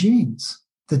 13 genes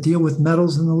that deal with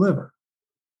metals in the liver.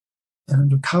 And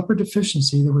under copper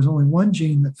deficiency, there was only one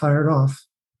gene that fired off.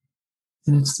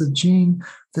 And it's the gene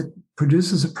that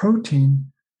produces a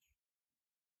protein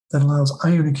that allows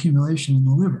iron accumulation in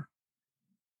the liver.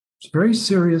 It's a very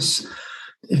serious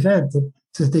event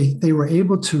that they were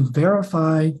able to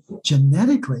verify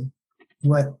genetically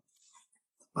what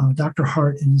Dr.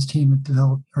 Hart and his team had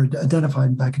developed or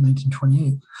identified back in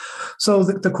 1928. So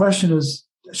the question is,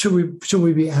 should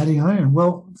we be adding iron?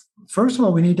 Well, first of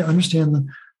all, we need to understand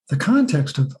the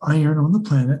context of iron on the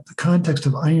planet, the context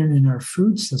of iron in our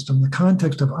food system, the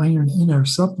context of iron in our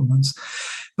supplements.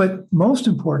 But most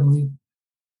importantly,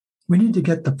 we need to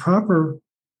get the proper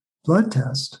blood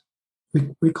test.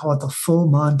 We call it the full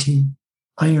Monty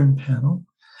iron panel.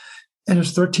 And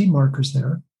there's 13 markers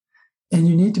there. And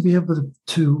you need to be able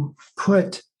to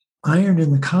put iron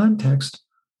in the context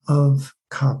of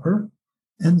copper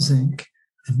and zinc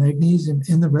and magnesium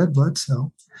in the red blood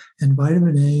cell, and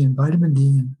vitamin A and vitamin D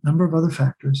and a number of other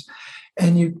factors.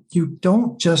 And you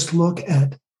don't just look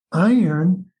at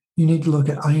iron, you need to look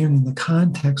at iron in the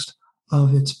context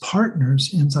of its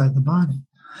partners inside the body.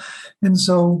 And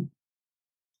so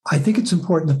I think it's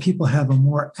important that people have a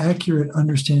more accurate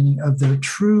understanding of their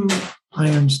true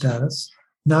iron status,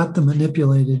 not the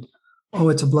manipulated, oh,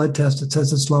 it's a blood test, it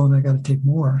says it's low and I got to take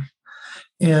more.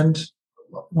 And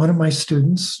one of my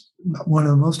students, one of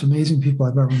the most amazing people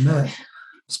I've ever met,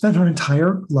 spent her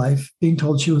entire life being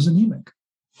told she was anemic.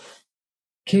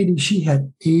 Katie, she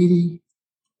had 80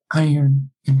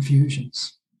 iron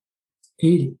infusions,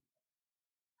 80.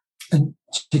 And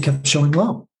she kept showing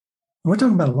low. We're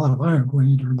talking about a lot of iron going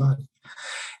into her body.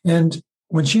 And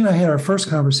when she and I had our first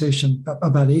conversation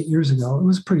about 8 years ago, it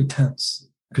was pretty tense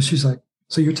because she's like,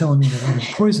 so you're telling me that I'm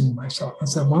poisoning myself? I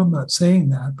said, well, I'm not saying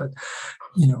that, but,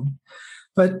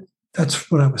 but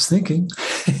that's what I was thinking.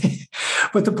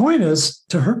 But the point is,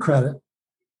 to her credit,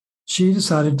 she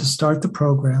decided to start the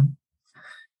program.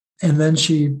 And then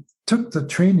she took the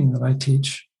training that I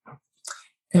teach.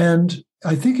 And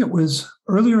I think it was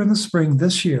earlier in the spring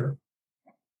this year,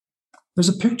 there's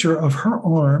a picture of her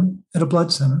arm at a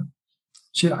blood center.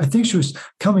 I think she was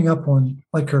coming up on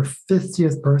like her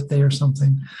 50th birthday or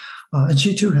something. And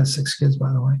she too has 6 kids,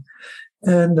 by the way.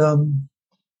 And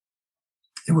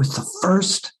it was the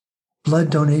first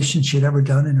blood donation she had ever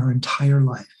done in her entire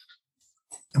life.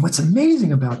 And what's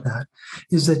amazing about that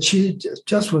is that she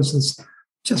just was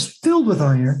just filled with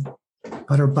iron,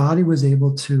 but her body was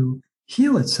able to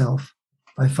heal itself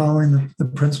by following the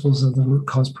principles of the root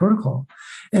cause protocol.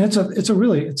 And it's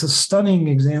a stunning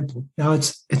example. Now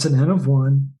it's an N of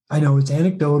 1. I know it's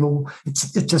anecdotal.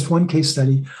 It's just one case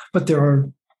study, but there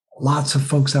are lots of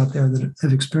folks out there that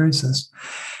have experienced this.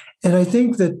 And I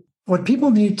think that what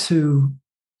people need to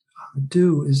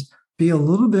do is be a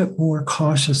little bit more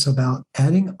cautious about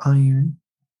adding iron.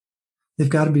 They've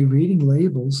got to be reading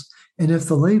labels. And if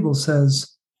the label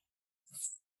says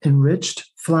enriched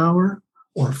flour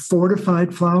or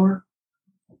fortified flour,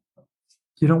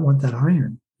 you don't want that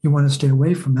iron. You want to stay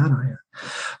away from that iron.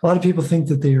 A lot of people think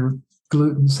that they are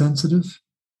gluten sensitive.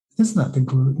 It's not the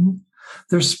gluten.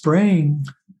 They're spraying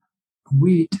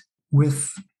wheat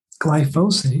with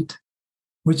glyphosate,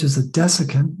 which is a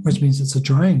desiccant, which means it's a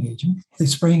drying agent. They're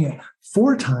spraying it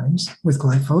 4 times with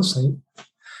glyphosate.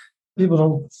 People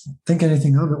don't think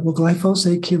anything of it. Well,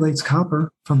 glyphosate chelates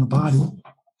copper from the body.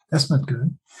 That's not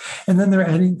good. And then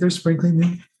they're sprinkling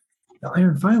the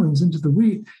iron filings into the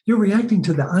wheat. You're reacting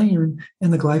to the iron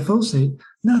and the glyphosate,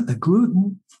 not the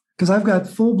gluten. Because I've got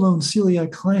full-blown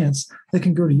celiac clients that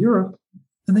can go to Europe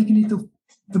and they can eat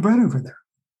the bread over there,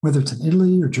 whether it's in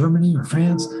Italy or Germany or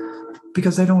France,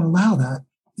 because they don't allow that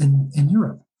in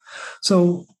Europe.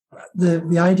 So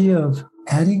the idea of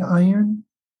adding iron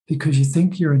because you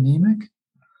think you're anemic,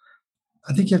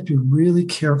 I think you have to be really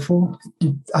careful.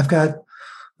 I've got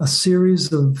a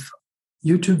series of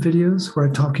YouTube videos where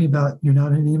I'm talking about you're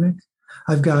not anemic.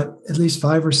 I've got at least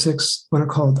 5 or 6 what are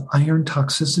called iron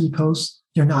toxicity posts.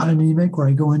 You're not anemic, where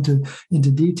I go into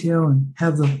detail and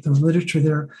have the literature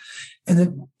there. And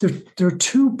then there are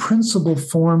 2 principal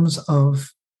forms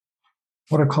of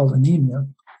what are called anemia.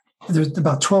 There's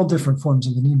about 12 different forms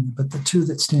of anemia, but the 2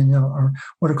 that stand out are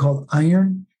what are called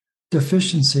iron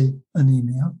deficiency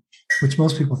anemia, which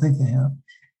most people think they have.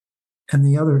 And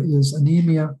the other is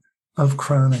anemia of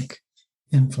chronic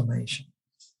inflammation.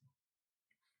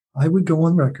 I would go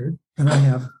on record, and I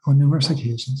have on numerous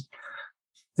occasions,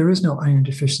 there is no iron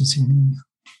deficiency anemia.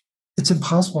 It's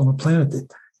impossible on a planet that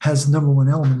has the number 1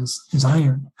 element is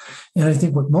iron. And I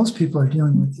think what most people are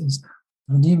dealing with is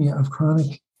anemia of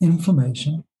chronic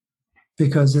inflammation,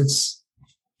 because it's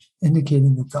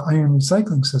indicating that the iron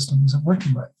recycling system isn't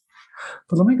working right.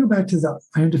 But let me go back to the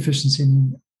iron deficiency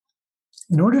anemia.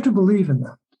 In order to believe in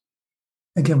that,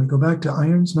 again, we go back to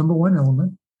iron's number 1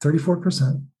 element,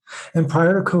 34%. And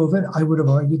prior to COVID, I would have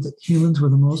argued that humans were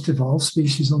the most evolved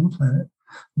species on the planet.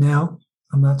 Now,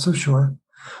 I'm not so sure.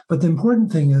 But the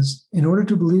important thing is, in order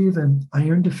to believe in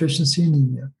iron deficiency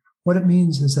anemia, what it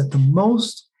means is that the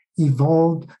most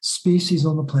evolved species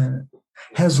on the planet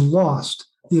has lost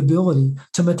the ability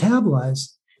to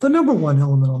metabolize the number 1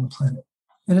 element on the planet.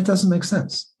 And it doesn't make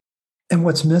sense. And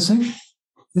what's missing?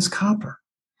 is copper.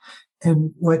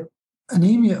 And what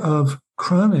anemia of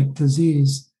chronic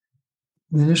disease,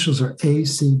 the initials are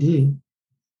ACD.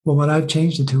 Well, what I've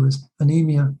changed it to is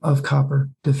anemia of copper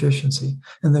deficiency.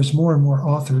 And there's more and more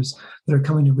authors that are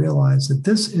coming to realize that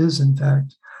this is, in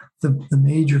fact, the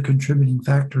major contributing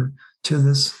factor to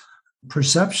this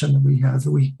perception that we have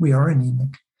that we are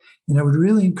anemic. And I would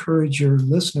really encourage your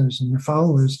listeners and your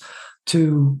followers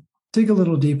to dig a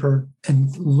little deeper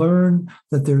and learn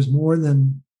that there's more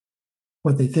than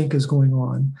what they think is going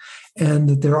on, and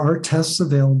that there are tests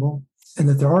available, and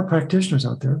that there are practitioners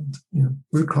out there,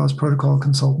 root cause protocol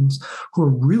consultants who are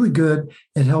really good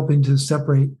at helping to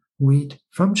separate wheat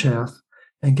from chaff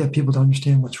and get people to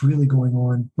understand what's really going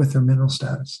on with their mineral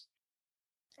status.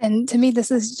 And to me,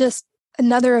 this is just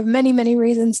another of many, many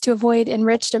reasons to avoid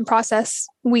enriched and processed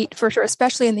wheat, for sure,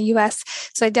 especially in the US.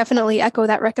 So I definitely echo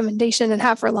that recommendation and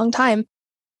have for a long time.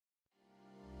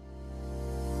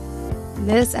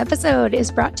 This episode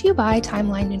is brought to you by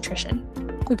Timeline Nutrition.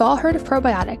 We've all heard of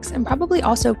probiotics and probably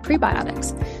also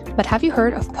prebiotics, but have you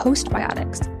heard of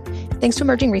postbiotics? Thanks to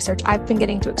emerging research, I've been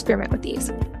getting to experiment with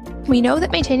these. We know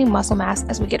that maintaining muscle mass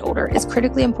as we get older is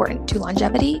critically important to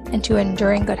longevity and to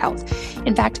enduring good health.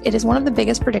 In fact, it is one of the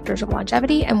biggest predictors of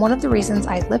longevity and one of the reasons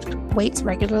I lift weights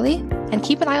regularly and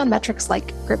keep an eye on metrics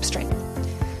like grip strength.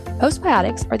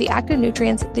 Postbiotics are the active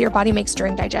nutrients that your body makes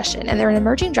during digestion, and they're an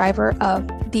emerging driver of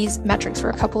these metrics for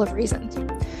a couple of reasons.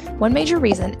 One major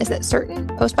reason is that certain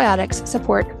postbiotics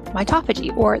support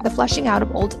mitophagy, or the flushing out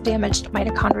of old damaged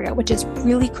mitochondria, which is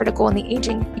really critical in the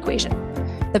aging equation.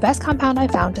 The best compound I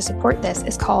found to support this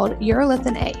is called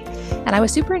urolithin A, and I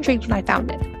was super intrigued when I found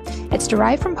it. It's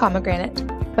derived from pomegranate,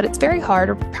 but it's very hard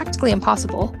or practically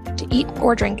impossible to eat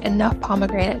or drink enough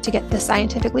pomegranate to get the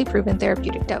scientifically proven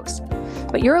therapeutic dose.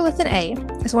 But urolithin A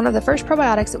is one of the first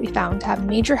probiotics that we found to have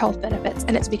major health benefits,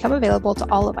 and it's become available to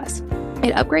all of us.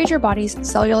 It upgrades your body's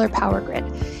cellular power grid,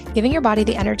 giving your body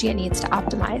the energy it needs to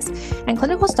optimize. And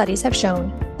clinical studies have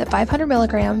shown that 500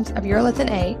 milligrams of urolithin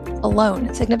A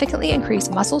alone significantly increase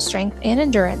muscle strength and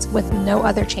endurance with no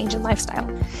other change in lifestyle.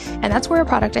 And that's where a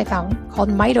product I found called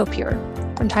MitoPure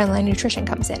from Timeline Nutrition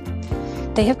comes in.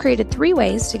 They have created 3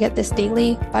 ways to get this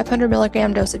daily 500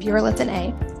 milligram dose of urolithin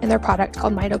A in their product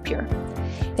called MitoPure.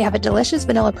 They have a delicious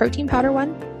vanilla protein powder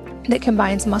one that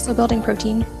combines muscle-building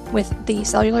protein with the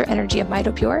cellular energy of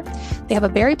MitoPure. They have a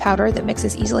berry powder that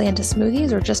mixes easily into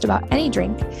smoothies or just about any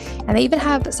drink. And they even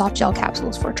have soft gel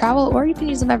capsules for travel, or you can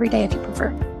use them every day if you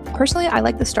prefer. Personally, I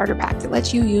like the starter pack that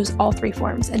lets you use all 3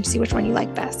 forms and see which one you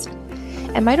like best.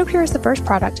 And MitoPure is the first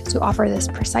product to offer this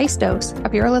precise dose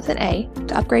of urolithin A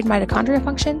to upgrade mitochondria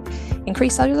function,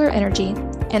 increase cellular energy,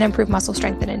 and improve muscle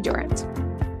strength and endurance.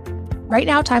 Right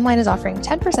now, Timeline is offering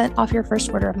 10% off your first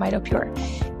order of MitoPure.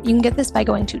 You can get this by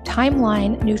going to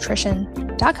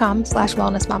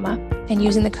timelinenutrition.com/wellnessmama and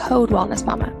using the code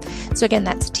wellnessmama. So again,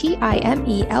 that's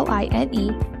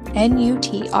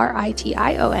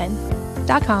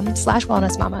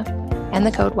timelinenutrition.com/wellnessmama and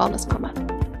the code wellnessmama.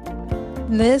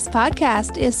 This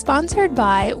podcast is sponsored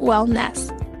by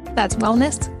Wellness. That's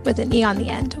wellness with an E on the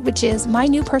end, which is my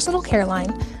new personal care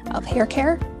line of hair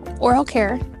care, oral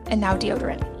care, and now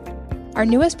deodorant. Our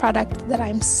newest product that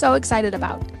I'm so excited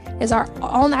about is our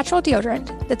all-natural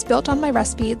deodorant that's built on my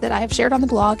recipe that I have shared on the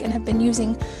blog and have been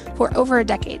using for over a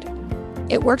decade.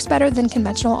 It works better than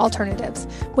conventional alternatives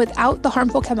without the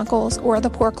harmful chemicals or the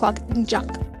pore-clogging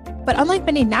junk. But unlike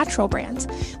many natural brands,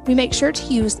 we make sure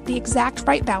to use the exact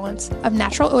right balance of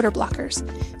natural odor blockers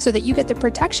so that you get the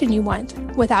protection you want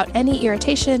without any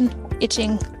irritation,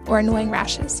 itching, or annoying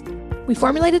rashes. We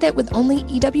formulated it with only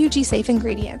EWG safe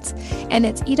ingredients, and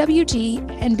it's EWG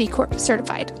and B Corp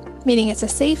certified, meaning it's a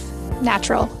safe,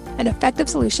 natural, and effective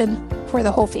solution for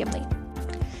the whole family.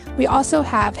 We also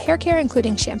have hair care,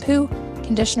 including shampoo,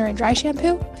 conditioner, and dry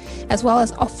shampoo, as well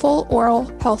as a full oral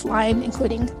health line,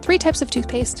 including 3 types of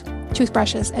toothpaste,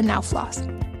 toothbrushes, and now floss.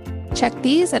 Check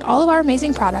these and all of our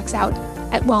amazing products out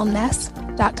at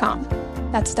wellness.com.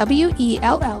 That's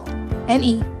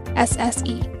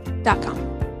WELLNESSE.com.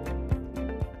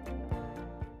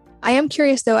 I am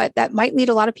curious, though, that might lead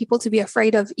a lot of people to be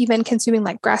afraid of even consuming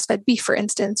like grass-fed beef, for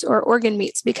instance, or organ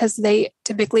meats, because they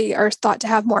typically are thought to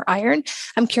have more iron.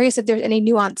 I'm curious if there's any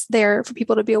nuance there for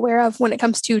people to be aware of when it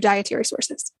comes to dietary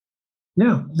sources.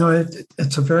 Yeah, no,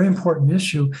 it's a very important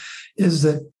issue, is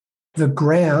that the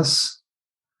grass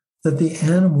that the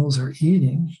animals are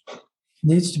eating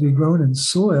needs to be grown in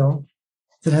soil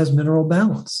that has mineral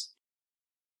balance.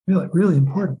 Really, really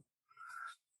important.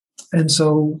 And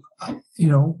so,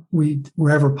 we,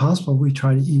 wherever possible, we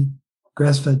try to eat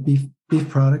grass-fed beef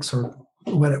products or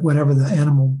whatever the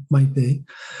animal might be,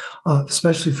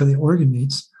 especially for the organ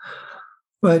meats.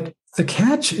 But the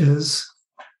catch is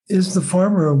the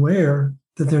farmer aware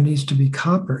that there needs to be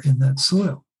copper in that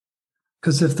soil?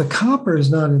 Because if the copper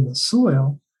is not in the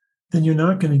soil, then you're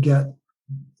not going to get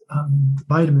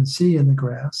vitamin C in the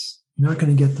grass. You're not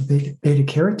going to get the beta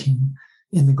carotene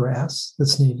in the grass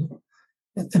that's needed.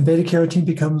 And beta carotene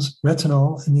becomes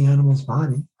retinol in the animal's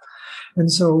body.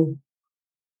 And so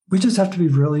we just have to be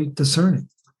really discerning.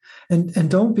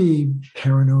 And don't be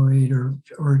paranoid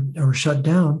or shut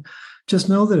down. Just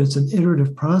know that it's an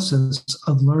iterative process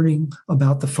of learning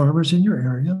about the farmers in your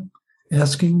area,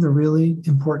 asking the really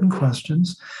important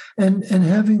questions, and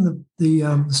having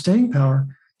the staying power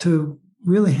to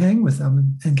really hang with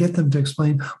them and get them to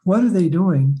explain what are they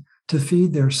doing to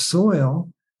feed their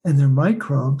soil and their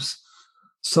microbes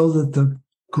so that the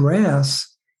grass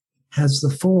has the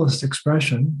fullest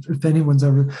expression. If anyone's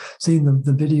ever seen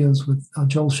the videos with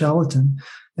Joel Shallaton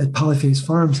at Polyface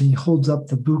Farms, and he holds up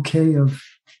the bouquet of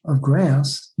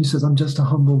grass. He says, I'm just a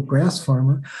humble grass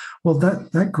farmer. Well,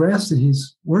 that grass that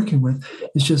he's working with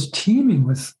is just teeming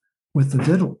with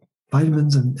the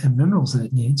vitamins and minerals that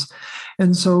it needs.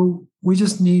 And so we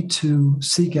just need to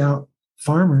seek out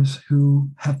farmers who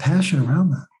have passion around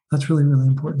that. That's really, really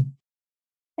important.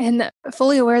 And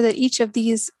fully aware that each of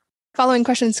these following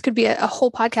questions could be a whole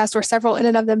podcast or several in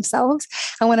and of themselves.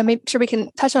 I want to make sure we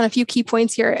can touch on a few key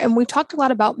points here. And we've talked a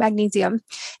lot about magnesium,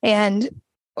 and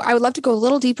I would love to go a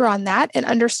little deeper on that and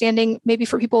understanding maybe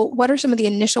for people, what are some of the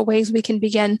initial ways we can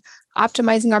begin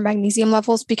optimizing our magnesium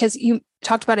levels? Because you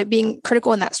talked about it being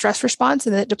critical in that stress response,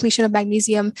 and the depletion of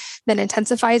magnesium then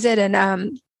intensifies it. And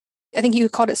I think you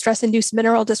called it stress-induced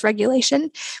mineral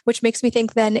dysregulation, which makes me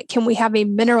think then, can we have a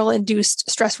mineral-induced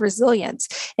stress resilience?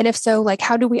 And if so,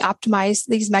 how do we optimize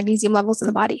these magnesium levels in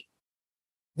the body?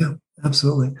 Yeah,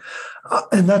 absolutely.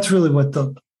 And that's really what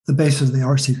the basis of the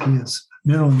RCP is,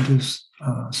 mineral-induced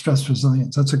stress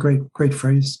resilience. That's a great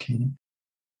phrase, Katie.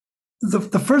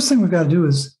 The first thing we've got to do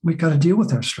is we've got to deal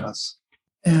with our stress.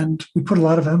 And we put a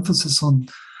lot of emphasis on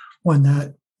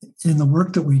that in the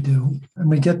work that we do. And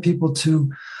we get people to...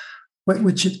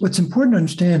 What's important to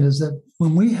understand is that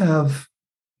when we have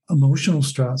emotional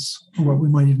stress, or what we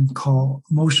might even call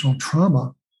emotional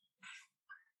trauma,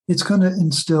 it's going to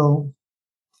instill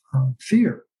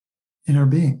fear in our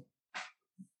being.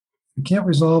 We can't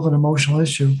resolve an emotional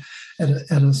issue at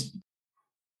a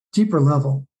deeper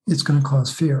level. It's going to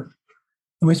cause fear.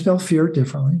 And we spell fear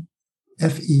differently,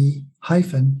 Fe-AR.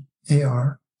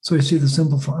 So we see the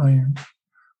symbol for iron.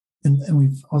 And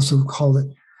we've also called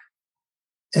it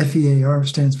FEAR,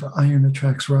 stands for iron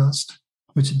attracts rust,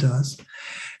 which it does.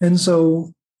 And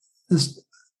so this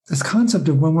concept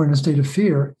of when we're in a state of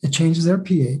fear, it changes our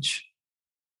pH,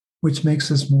 which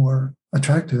makes us more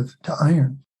attractive to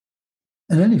iron.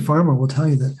 And any farmer will tell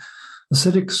you that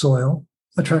acidic soil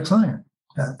attracts iron.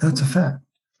 That's a fact.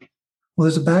 Well,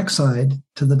 there's a backside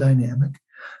to the dynamic.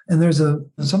 And there's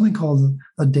something called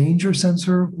a danger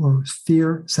sensor or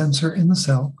fear sensor in the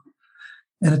cell.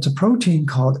 And it's a protein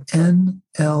called NLRP3.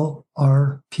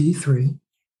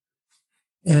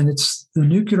 And it's the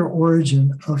nuclear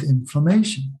origin of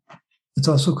inflammation. It's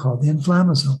also called the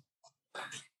inflammasome.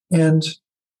 And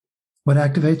what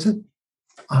activates it?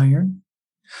 Iron.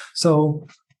 So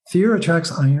fear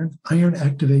attracts iron. Iron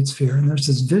activates fear. And there's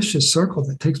this vicious circle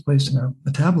that takes place in our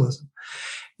metabolism.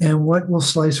 And what will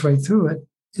slice right through it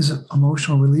is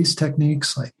emotional release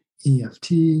techniques like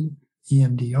EFT,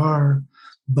 EMDR,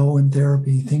 Bowen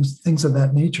therapy, things of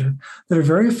that nature that are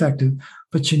very effective,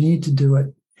 but you need to do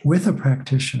it with a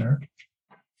practitioner,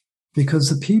 because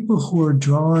the people who are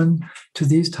drawn to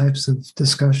these types of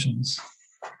discussions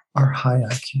are high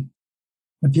IQ.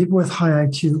 And people with high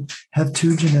IQ have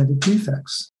two genetic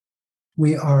defects.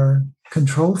 We are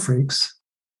control freaks,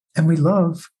 and we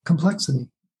love complexity.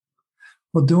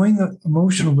 Well, doing the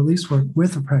emotional release work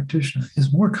with a practitioner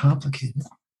is more complicated,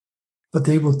 but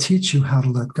they will teach you how to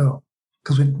let go,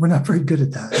 because we're not very good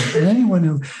at that. And anyone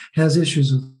who has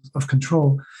issues of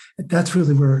control, that's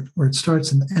really where it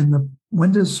starts. And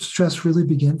when does stress really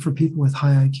begin for people with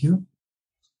high IQ?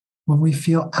 When we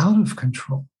feel out of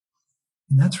control.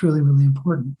 And that's really, really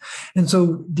important. And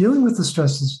so dealing with the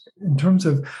stresses in terms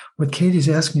of what Katie's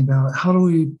asking about, how do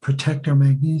we protect our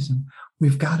magnesium?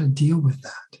 We've got to deal with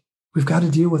that. We've got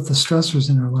to deal with the stressors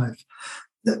in our life.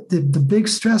 The big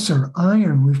stressor,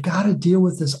 iron, we've got to deal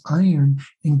with this iron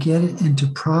and get it into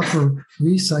proper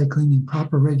recycling and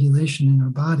proper regulation in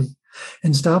our body.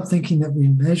 And stop thinking that we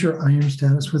measure iron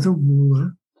status with a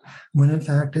ruler, when in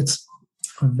fact it's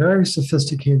a very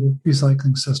sophisticated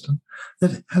recycling system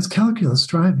that has calculus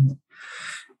driving it.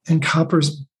 And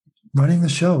copper's running the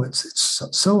show. It's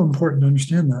so important to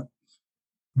understand that.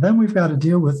 Then we've got to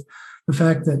deal with the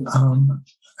fact that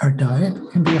our diet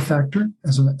can be a factor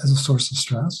as a source of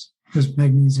stress. There's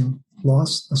magnesium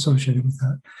loss associated with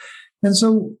that. And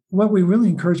so what we really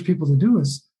encourage people to do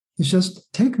is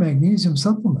just take magnesium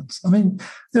supplements. I mean,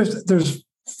 there's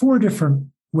 4 different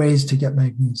ways to get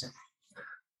magnesium.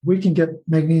 We can get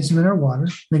magnesium in our water,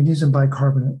 magnesium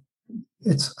bicarbonate.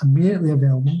 It's immediately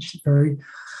available.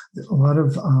 A lot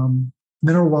of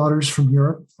mineral waters from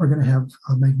Europe are going to have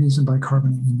magnesium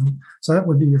bicarbonate in them. So that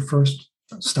would be your first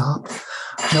stop.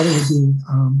 Another would be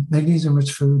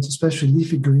magnesium-rich foods, especially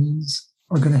leafy greens,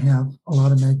 are going to have a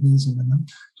lot of magnesium in them.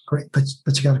 Great, but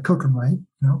you got to cook them right.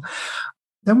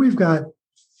 Then we've got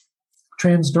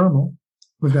transdermal.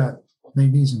 We've got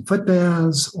magnesium foot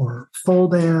baths or full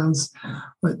baths,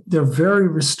 but they're very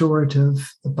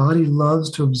restorative. The body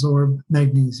loves to absorb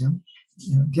magnesium.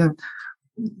 Again,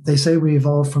 they say we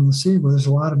evolved from the sea. Well, there's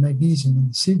a lot of magnesium in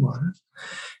the seawater.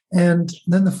 And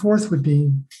then the fourth would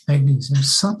be magnesium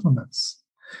supplements.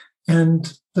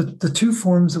 And the 2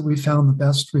 forms that we found the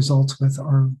best results with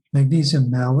are magnesium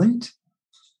malate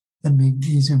and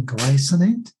magnesium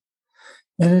glycinate.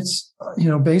 And it's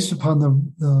based upon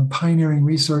the pioneering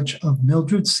research of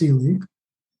Mildred Seelig,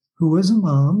 who was a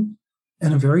mom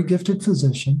and a very gifted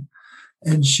physician.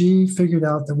 And she figured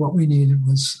out that what we needed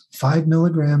was 5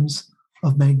 milligrams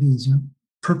of magnesium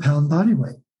per pound body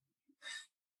weight.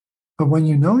 But when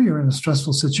you're in a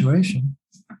stressful situation,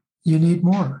 you need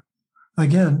more.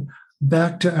 Again,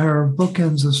 back to our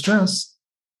bookends of stress,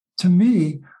 to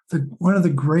me, one of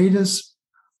the greatest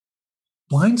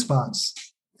blind spots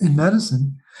in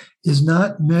medicine is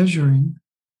not measuring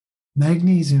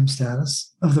magnesium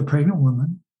status of the pregnant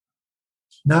woman,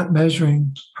 not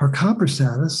measuring her copper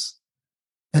status,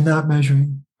 and not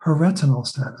measuring her retinol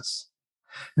status.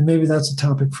 And maybe that's a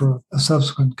topic for a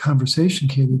subsequent conversation,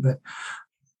 Katie, but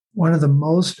one of the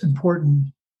most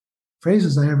important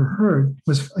phrases I ever heard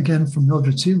was, again, from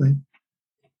Mildred Seelig.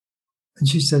 And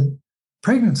she said,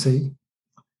 pregnancy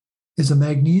is a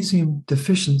magnesium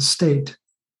deficient state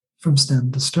from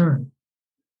stem to stern.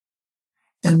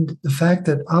 And the fact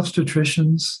that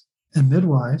obstetricians and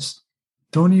midwives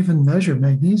don't even measure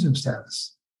magnesium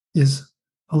status is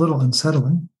a little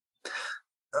unsettling,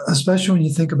 especially when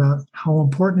you think about how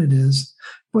important it is.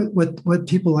 What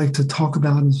people like to talk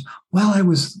about is, well,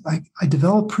 I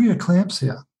developed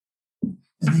preeclampsia,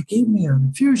 and they gave me an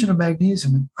infusion of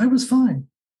magnesium, and I was fine.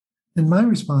 And my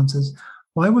response is,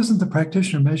 why wasn't the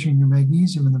practitioner measuring your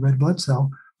magnesium in the red blood cell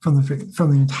from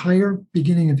the entire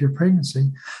beginning of your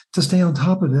pregnancy to stay on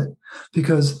top of it?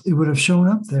 Because it would have shown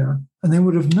up there, and they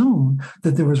would have known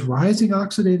that there was rising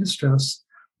oxidative stress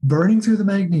burning through the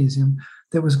magnesium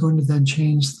that was going to then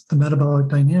change the metabolic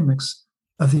dynamics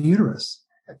of the uterus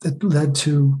that led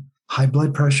to high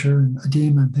blood pressure and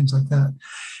edema and things like that.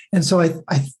 And so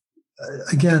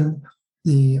again,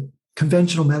 the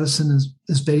conventional medicine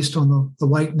is based on the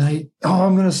white knight. Oh,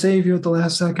 I'm going to save you at the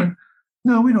last second.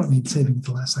 No, we don't need saving at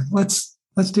the last second.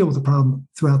 Let's deal with the problem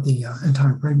throughout the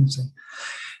entire pregnancy.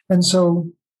 And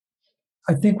so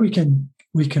I think we can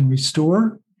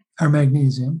restore our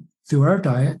magnesium through our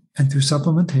diet and through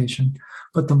supplementation.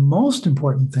 But the most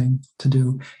important thing to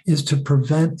do is to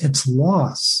prevent its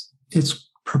loss, its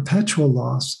perpetual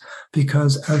loss,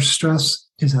 because our stress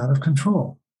is out of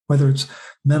control, whether it's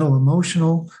mental,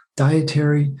 emotional,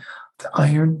 dietary, the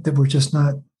iron that we're just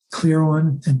not clear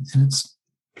on. And it's,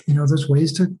 there's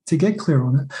ways to get clear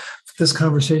on it. This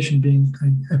conversation being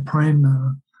a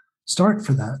prime start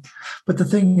for that. But the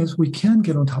thing is, we can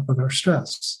get on top of our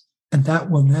stress, and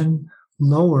that will then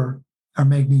lower our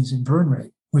magnesium burn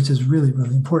rate, which is really,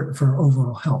 really important for our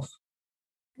overall health.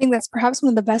 I think that's perhaps one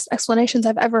of the best explanations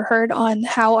I've ever heard on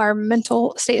how our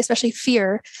mental state, especially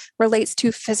fear, relates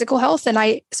to physical health. And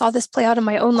I saw this play out in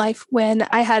my own life when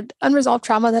I had unresolved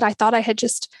trauma that I thought I had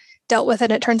just dealt with,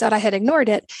 and it turns out I had ignored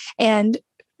it. And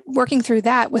working through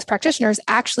that with practitioners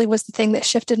actually was the thing that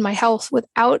shifted my health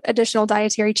without additional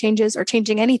dietary changes or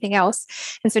changing anything else.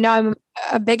 And so now I'm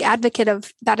a big advocate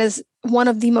of that is one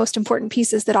of the most important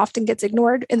pieces that often gets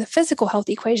ignored in the physical health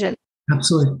equation.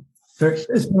 Absolutely.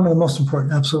 It's one of the most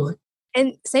important. Absolutely.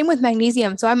 And same with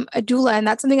magnesium. So I'm a doula, and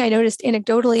that's something I noticed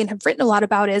anecdotally and have written a lot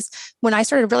about is when I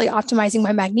started really optimizing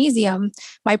my magnesium,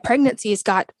 my pregnancies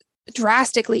got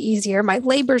drastically easier. My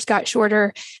labors got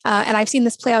shorter. And I've seen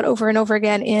this play out over and over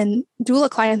again in doula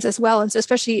clients as well. And so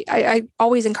especially, I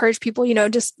always encourage people,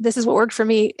 just this is what worked for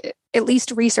me, at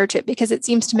least research it because it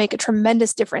seems to make a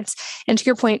tremendous difference. And to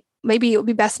your point, maybe it would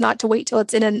be best not to wait till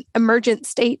it's in an emergent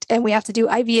state and we have to do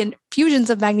IV infusions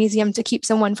of magnesium to keep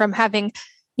someone from having,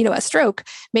 a stroke.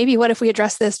 Maybe what if we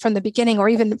address this from the beginning or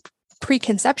even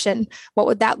preconception? What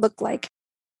would that look like?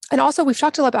 And also, we've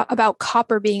talked a lot about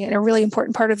copper being a really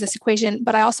important part of this equation,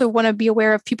 but I also want to be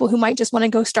aware of people who might just want to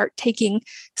go start taking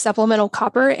supplemental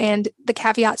copper and the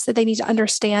caveats that they need to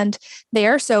understand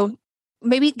there. So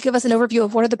maybe give us an overview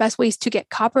of what are the best ways to get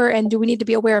copper, and do we need to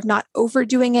be aware of not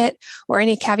overdoing it, or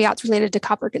any caveats related to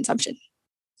copper consumption?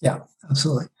 Yeah,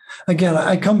 absolutely. Again,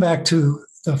 I come back to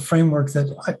the framework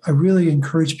that I really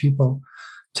encourage people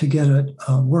to get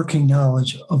a working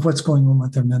knowledge of what's going on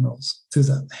with their minerals through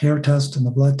the hair test and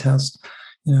the blood test.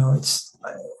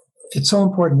 It's so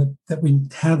important that we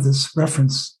have this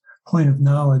reference point of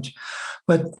knowledge.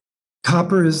 But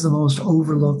copper is the most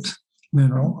overlooked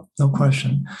mineral, no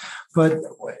question. But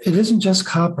it isn't just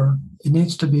copper. It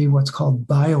needs to be what's called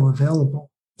bioavailable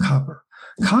copper.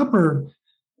 Copper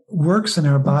works in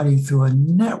our body through a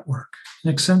network, an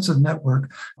extensive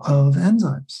network of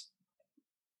enzymes.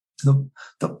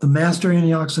 The master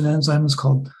antioxidant enzyme is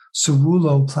called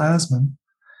ceruloplasmin,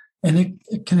 and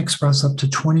it can express up to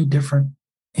 20 different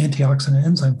antioxidant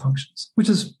enzyme functions,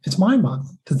 it's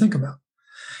mind-boggling to think about.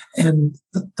 And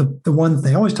the one that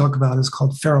they always talk about is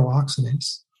called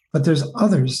ferroxidase, but there's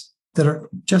others that are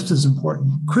just as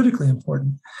important, critically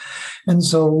important. And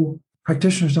so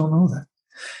practitioners don't know that.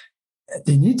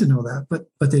 They need to know that, but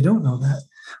they don't know that.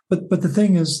 But the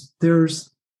thing is,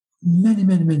 there's many,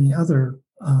 many, many other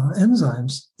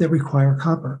enzymes that require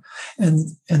copper.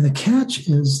 And the catch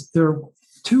is there are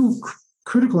two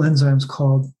critical enzymes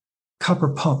called copper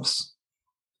pumps.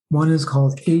 One is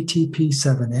called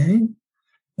ATP7A,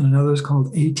 and another is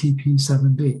called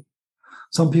ATP7B.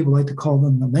 Some people like to call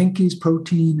them the Menkes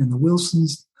protein and the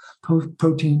Wilson's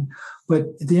protein.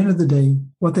 But at the end of the day,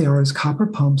 what they are is copper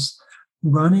pumps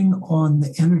running on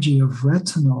the energy of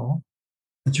retinol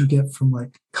that you get from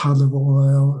like cod liver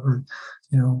oil or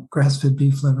grass-fed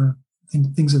beef liver,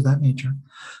 things of that nature.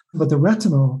 But the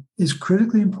retinol is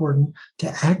critically important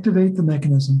to activate the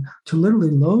mechanism to literally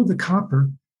load the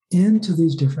copper into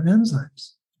these different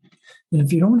enzymes. And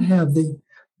if you don't have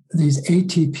these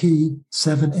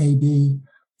ATP7AB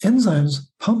enzymes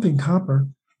pumping copper,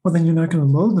 well, then you're not going to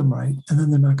load them right, and then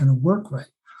they're not going to work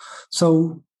right.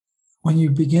 So when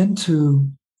you begin to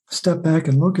step back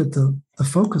and look at the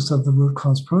focus of the root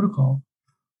cause protocol,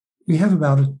 we have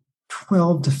about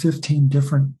 12 to 15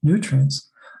 different nutrients,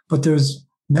 but there's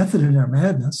method in our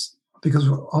madness, because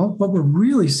what we're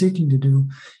really seeking to do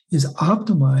is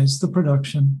optimize the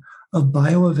production of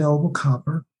bioavailable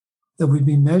copper that would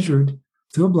be measured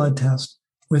through a blood test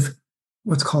with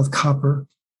what's called copper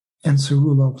and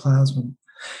ceruloplasmin.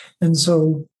 And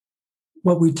so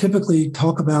what we typically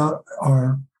talk about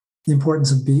are the importance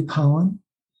of bee pollen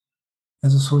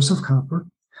as a source of copper.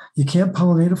 You can't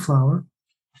pollinate a flower,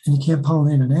 and you can't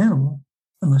pollinate an animal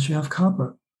unless you have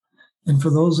copper. And for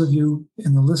those of you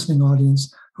in the listening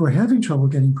audience who are having trouble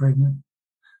getting pregnant,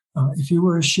 if you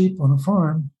were a sheep on a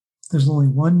farm, there's only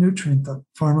one nutrient the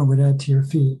farmer would add to your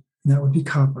feed, and that would be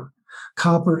copper.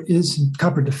 Copper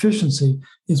deficiency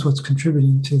is what's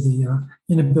contributing to the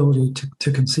inability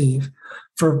to conceive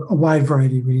for a wide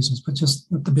variety of reasons. But just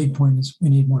the big point is we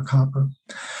need more copper.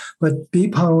 But bee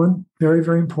pollen, very,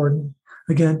 very important.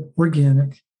 Again,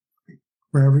 organic,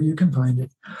 wherever you can find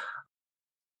it.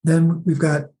 Then we've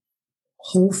got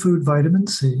whole food vitamin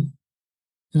C.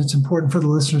 And it's important for the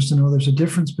listeners to know there's a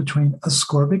difference between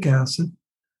ascorbic acid,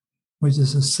 which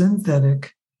is a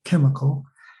synthetic chemical,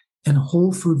 and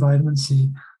whole food vitamin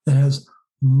C that has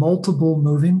multiple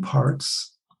moving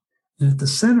parts. And at the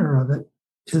center of it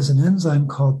is an enzyme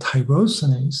called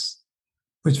tyrosinase,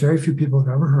 which very few people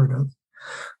have ever heard of.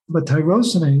 But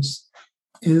tyrosinase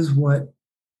is what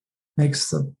makes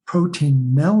the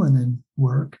protein melanin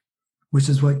work, which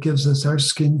is what gives us our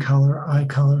skin color, eye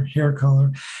color, hair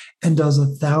color, and does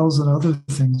 1,000 other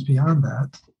things beyond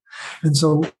that. And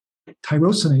so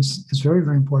tyrosinase is very,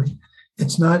 very important.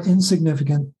 It's not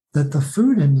insignificant that the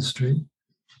food industry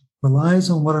relies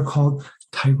on what are called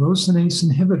tyrosinase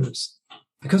inhibitors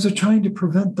because they're trying to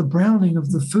prevent the browning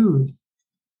of the food.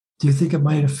 Do you think it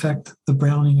might affect the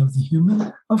browning of the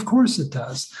human? Of course it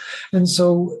does. And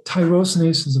so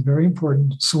tyrosinase is a very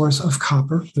important source of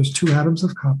copper. There's 2 atoms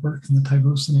of copper in the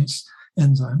tyrosinase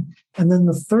enzyme. And then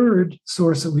the third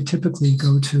source that we typically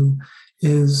go to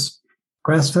is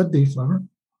grass-fed beef liver.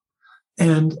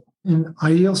 And in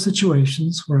ideal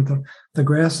situations where the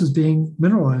grass is being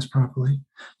mineralized properly,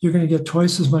 you're going to get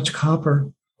twice as much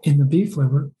copper in the beef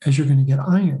liver as you're going to get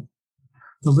iron.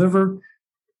 The liver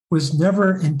was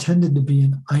never intended to be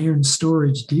an iron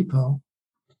storage depot.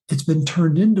 It's been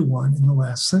turned into one in the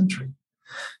last century.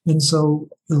 And so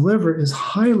the liver is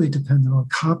highly dependent on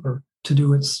copper to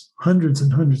do its hundreds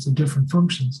and hundreds of different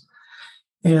functions.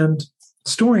 And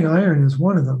storing iron is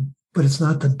one of them, but it's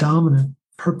not the dominant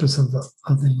purpose of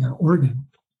the organ.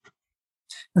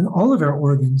 And all of our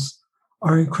organs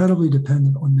are incredibly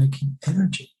dependent on making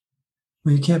energy.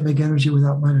 Well, you can't make energy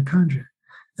without mitochondria,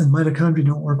 and mitochondria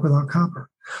don't work without copper.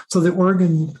 So the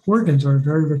organs are a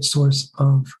very rich source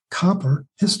of copper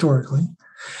historically.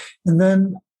 And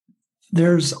then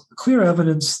there's clear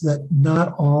evidence that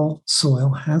not all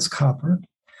soil has copper.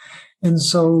 And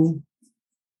so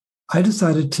I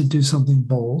decided to do something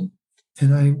bold,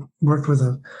 and I worked with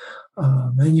a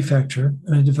manufacturer,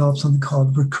 and I developed something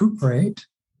called Recuperate.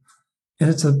 And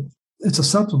it's a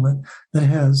supplement that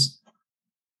has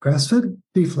grass-fed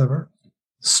beef liver,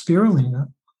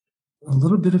 spirulina, a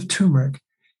little bit of turmeric,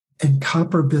 and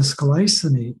copper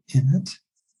bisglycinate in it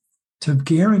to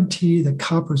guarantee that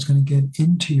copper is going to get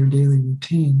into your daily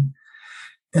routine.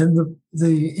 And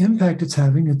the impact it's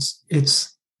having,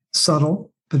 it's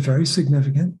subtle but very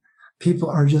significant. People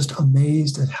are just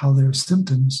amazed at how their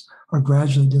symptoms are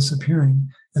gradually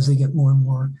disappearing as they get more and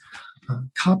more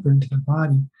copper into their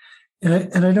body.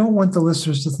 And I don't want the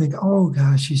listeners to think, oh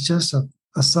gosh, he's just a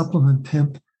supplement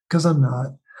pimp, because I'm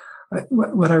not.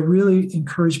 What I really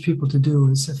encourage people to do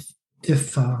is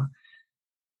if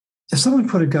someone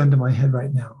put a gun to my head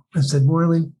right now and said,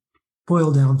 Morley,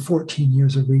 boil down 14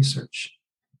 years of research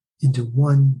into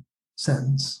one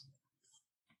sentence.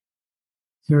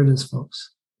 Here it is,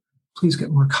 folks. Please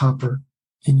get more copper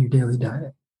in your daily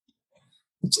diet.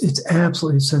 It's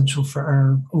absolutely essential for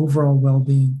our overall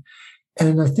well-being.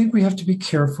 And I think we have to be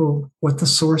careful what the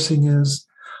sourcing is.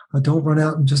 Don't run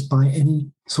out and just buy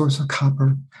any source of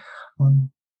copper.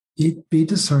 Be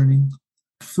discerning.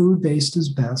 Food-based is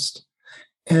best.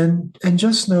 And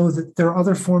just know that there are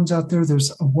other forms out there.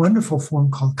 There's a wonderful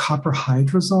form called copper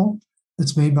hydrosol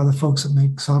that's made by the folks that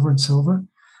make Sovereign Silver.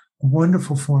 A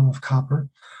wonderful form of copper.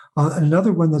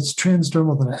 Another one that's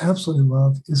transdermal that I absolutely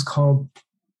love is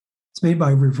it's made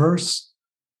by Reverse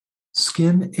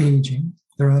Skin Aging.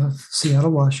 They're out of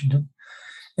Seattle, Washington.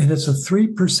 And it's a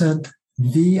 3%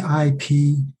 VIP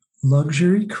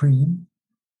luxury cream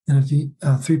and a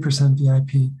 3%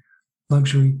 VIP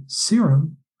luxury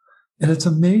serum. And it's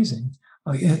amazing.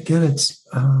 Again, it's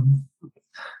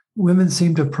women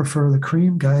seem to prefer the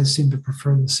cream, guys seem to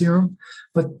prefer the serum,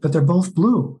 but they're both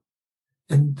blue.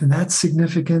 And that's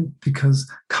significant because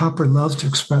copper loves to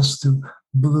express through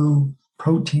blue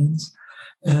proteins.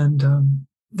 And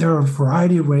there are a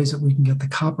variety of ways that we can get the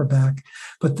copper back.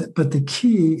 But the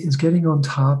key is getting on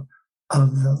top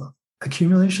of the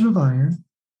accumulation of iron.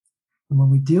 And when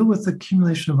we deal with the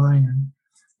accumulation of iron,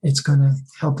 it's going to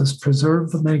help us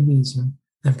preserve the magnesium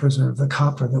and preserve the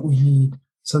copper that we need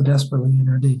so desperately in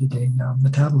our day-to-day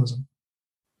metabolism.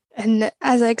 And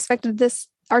as I expected,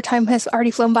 our time has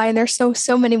already flown by, and there's so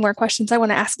many more questions I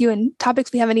want to ask you and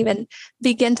topics we haven't even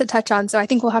begun to touch on. So I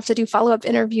think we'll have to do follow-up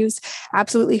interviews,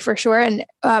 absolutely, for sure. And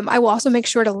I will also make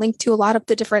sure to link to a lot of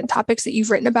the different topics that you've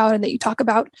written about and that you talk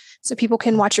about, so people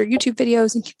can watch your YouTube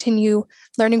videos and continue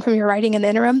learning from your writing in the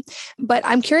interim. But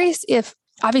I'm curious if,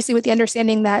 obviously, with the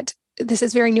understanding that this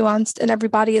is very nuanced and every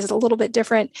body is a little bit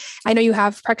different. I know you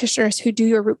have practitioners who do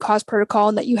your root cause protocol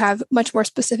and that you have much more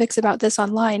specifics about this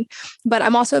online. But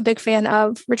I'm also a big fan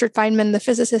of Richard Feynman, the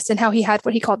physicist, and how he had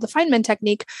what he called the Feynman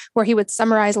technique, where he would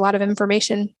summarize a lot of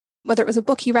information, whether it was a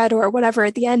book he read or whatever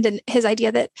at the end. And his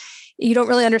idea that you don't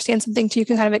really understand something till you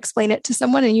can kind of explain it to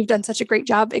someone. And you've done such a great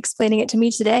job explaining it to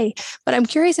me today. But I'm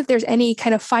curious if there's any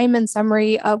kind of Feynman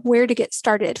summary of where to get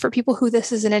started for people who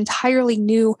this is an entirely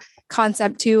new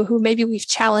concept to, who maybe we've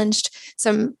challenged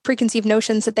some preconceived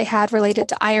notions that they had related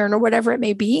to iron or whatever it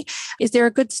may be. Is there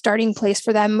a good starting place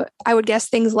for them? I would guess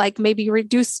things like maybe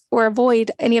reduce or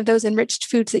avoid any of those enriched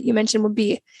foods that you mentioned would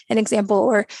be an example,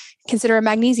 or consider a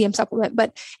magnesium supplement.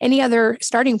 But any other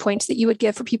starting points that you would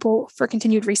give for people for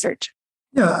continued research?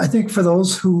 Yeah, I think for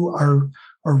those who are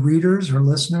readers or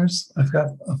listeners, I've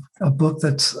got a book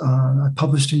that's I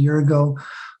published a year ago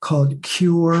called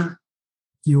Cure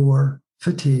Your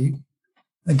Fatigue.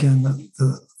 Again,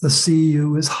 the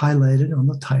CU is highlighted on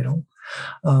the title.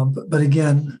 But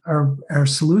again, our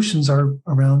solutions are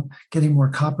around getting more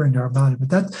copper into our body. But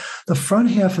the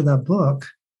front half of that book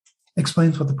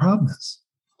explains what the problem is.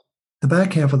 The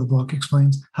back half of the book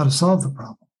explains how to solve the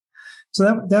problem.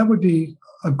 So that would be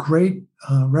a great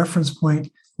reference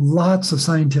point. Lots of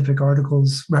scientific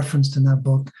articles referenced in that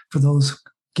book for those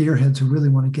gearheads who really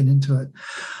want to get into it.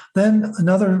 Then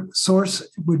another source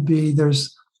would be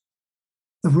there's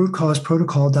the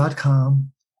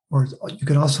rootcauseprotocol.com, or you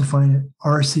can also find it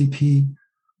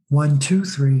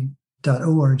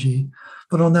rcp123.org.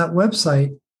 But on that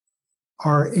website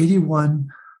are 81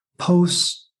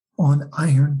 posts on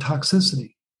iron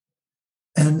toxicity.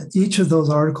 And each of those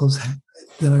articles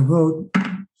that I wrote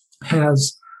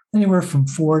has anywhere from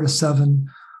 4 to 7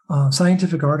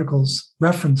 scientific articles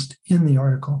referenced in the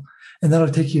article, and that'll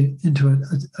take you into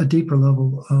a deeper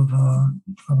level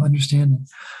of understanding.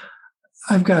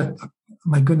 I've got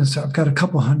a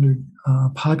couple hundred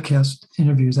podcast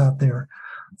interviews out there.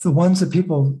 The ones that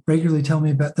people regularly tell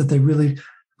me about that they really,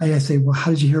 I say, well,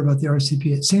 how did you hear about the RCP?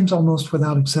 It seems almost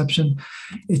without exception,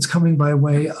 it's coming by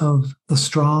way of the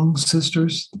Strong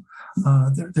sisters.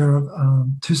 There are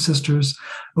 2 sisters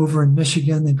over in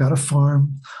Michigan. They've got a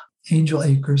farm, Angel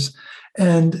Acres.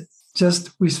 And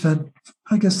we spent,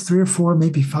 I guess, 3 or 4,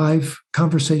 maybe 5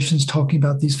 conversations talking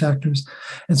about these factors.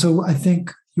 And so I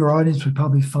think your audience would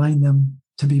probably find them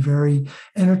to be very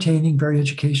entertaining, very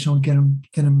educational, get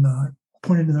them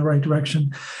pointed in the right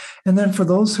direction. And then for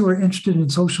those who are interested in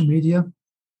social media,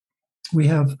 we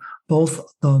have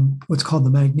both what's called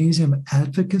the Magnesium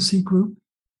Advocacy Group,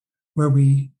 where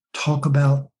we talk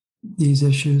about these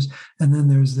issues. And then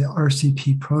there's the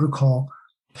RCP protocol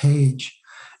page.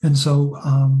 And so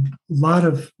a lot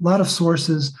of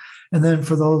sources. And then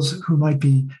for those who might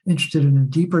be interested in a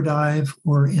deeper dive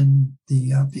or in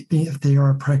if they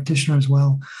are a practitioner as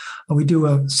well, we do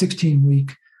a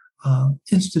 16-week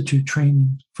institute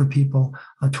training for people.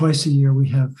 Twice a year, we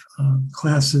have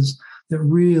classes that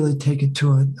really take it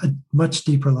to a much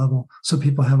deeper level, so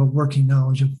people have a working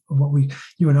knowledge of what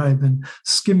you and I have been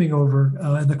skimming over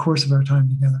in the course of our time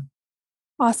together.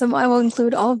 Awesome. I will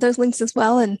include all of those links as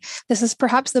well. And this is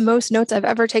perhaps the most notes I've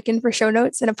ever taken for show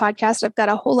notes in a podcast. I've got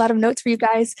a whole lot of notes for you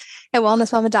guys at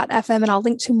wellnessmama.fm, and I'll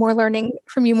link to more learning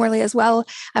from you, Morley, as well.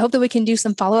 I hope that we can do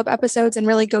some follow-up episodes and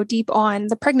really go deep on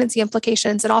the pregnancy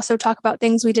implications and also talk about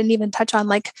things we didn't even touch on,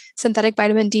 like synthetic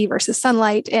vitamin D versus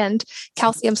sunlight and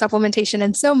calcium supplementation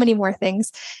and so many more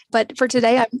things. But for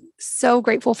today, I'm so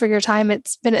grateful for your time.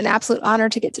 It's been an absolute honor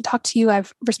to get to talk to you.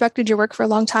 I've respected your work for a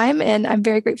long time, and I'm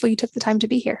very grateful you took the time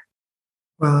to be here.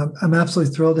 Well, I'm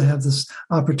absolutely thrilled to have this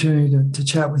opportunity to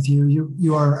chat with you.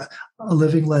 You are a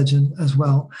living legend as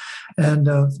well, and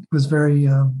was very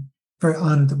very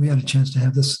honored that we had a chance to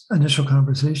have this initial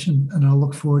conversation. And I'll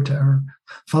look forward to our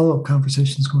follow-up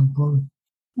conversations going forward.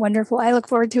 Wonderful. I look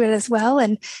forward to it as well.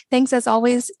 And thanks as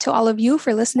always to all of you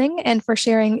for listening and for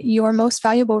sharing your most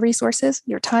valuable resources,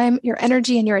 your time, your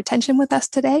energy, and your attention with us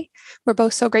today. We're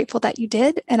both so grateful that you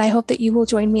did. And I hope that you will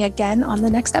join me again on the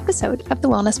next episode of the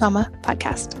Wellness Mama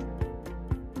podcast.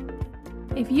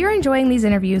 If you're enjoying these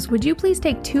interviews, would you please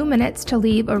take 2 minutes to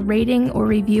leave a rating or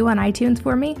review on iTunes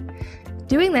for me?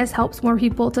 Doing this helps more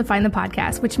people to find the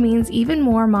podcast, which means even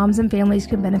more moms and families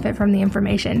can benefit from the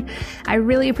information. I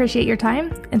really appreciate your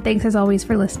time, and thanks as always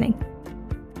for listening.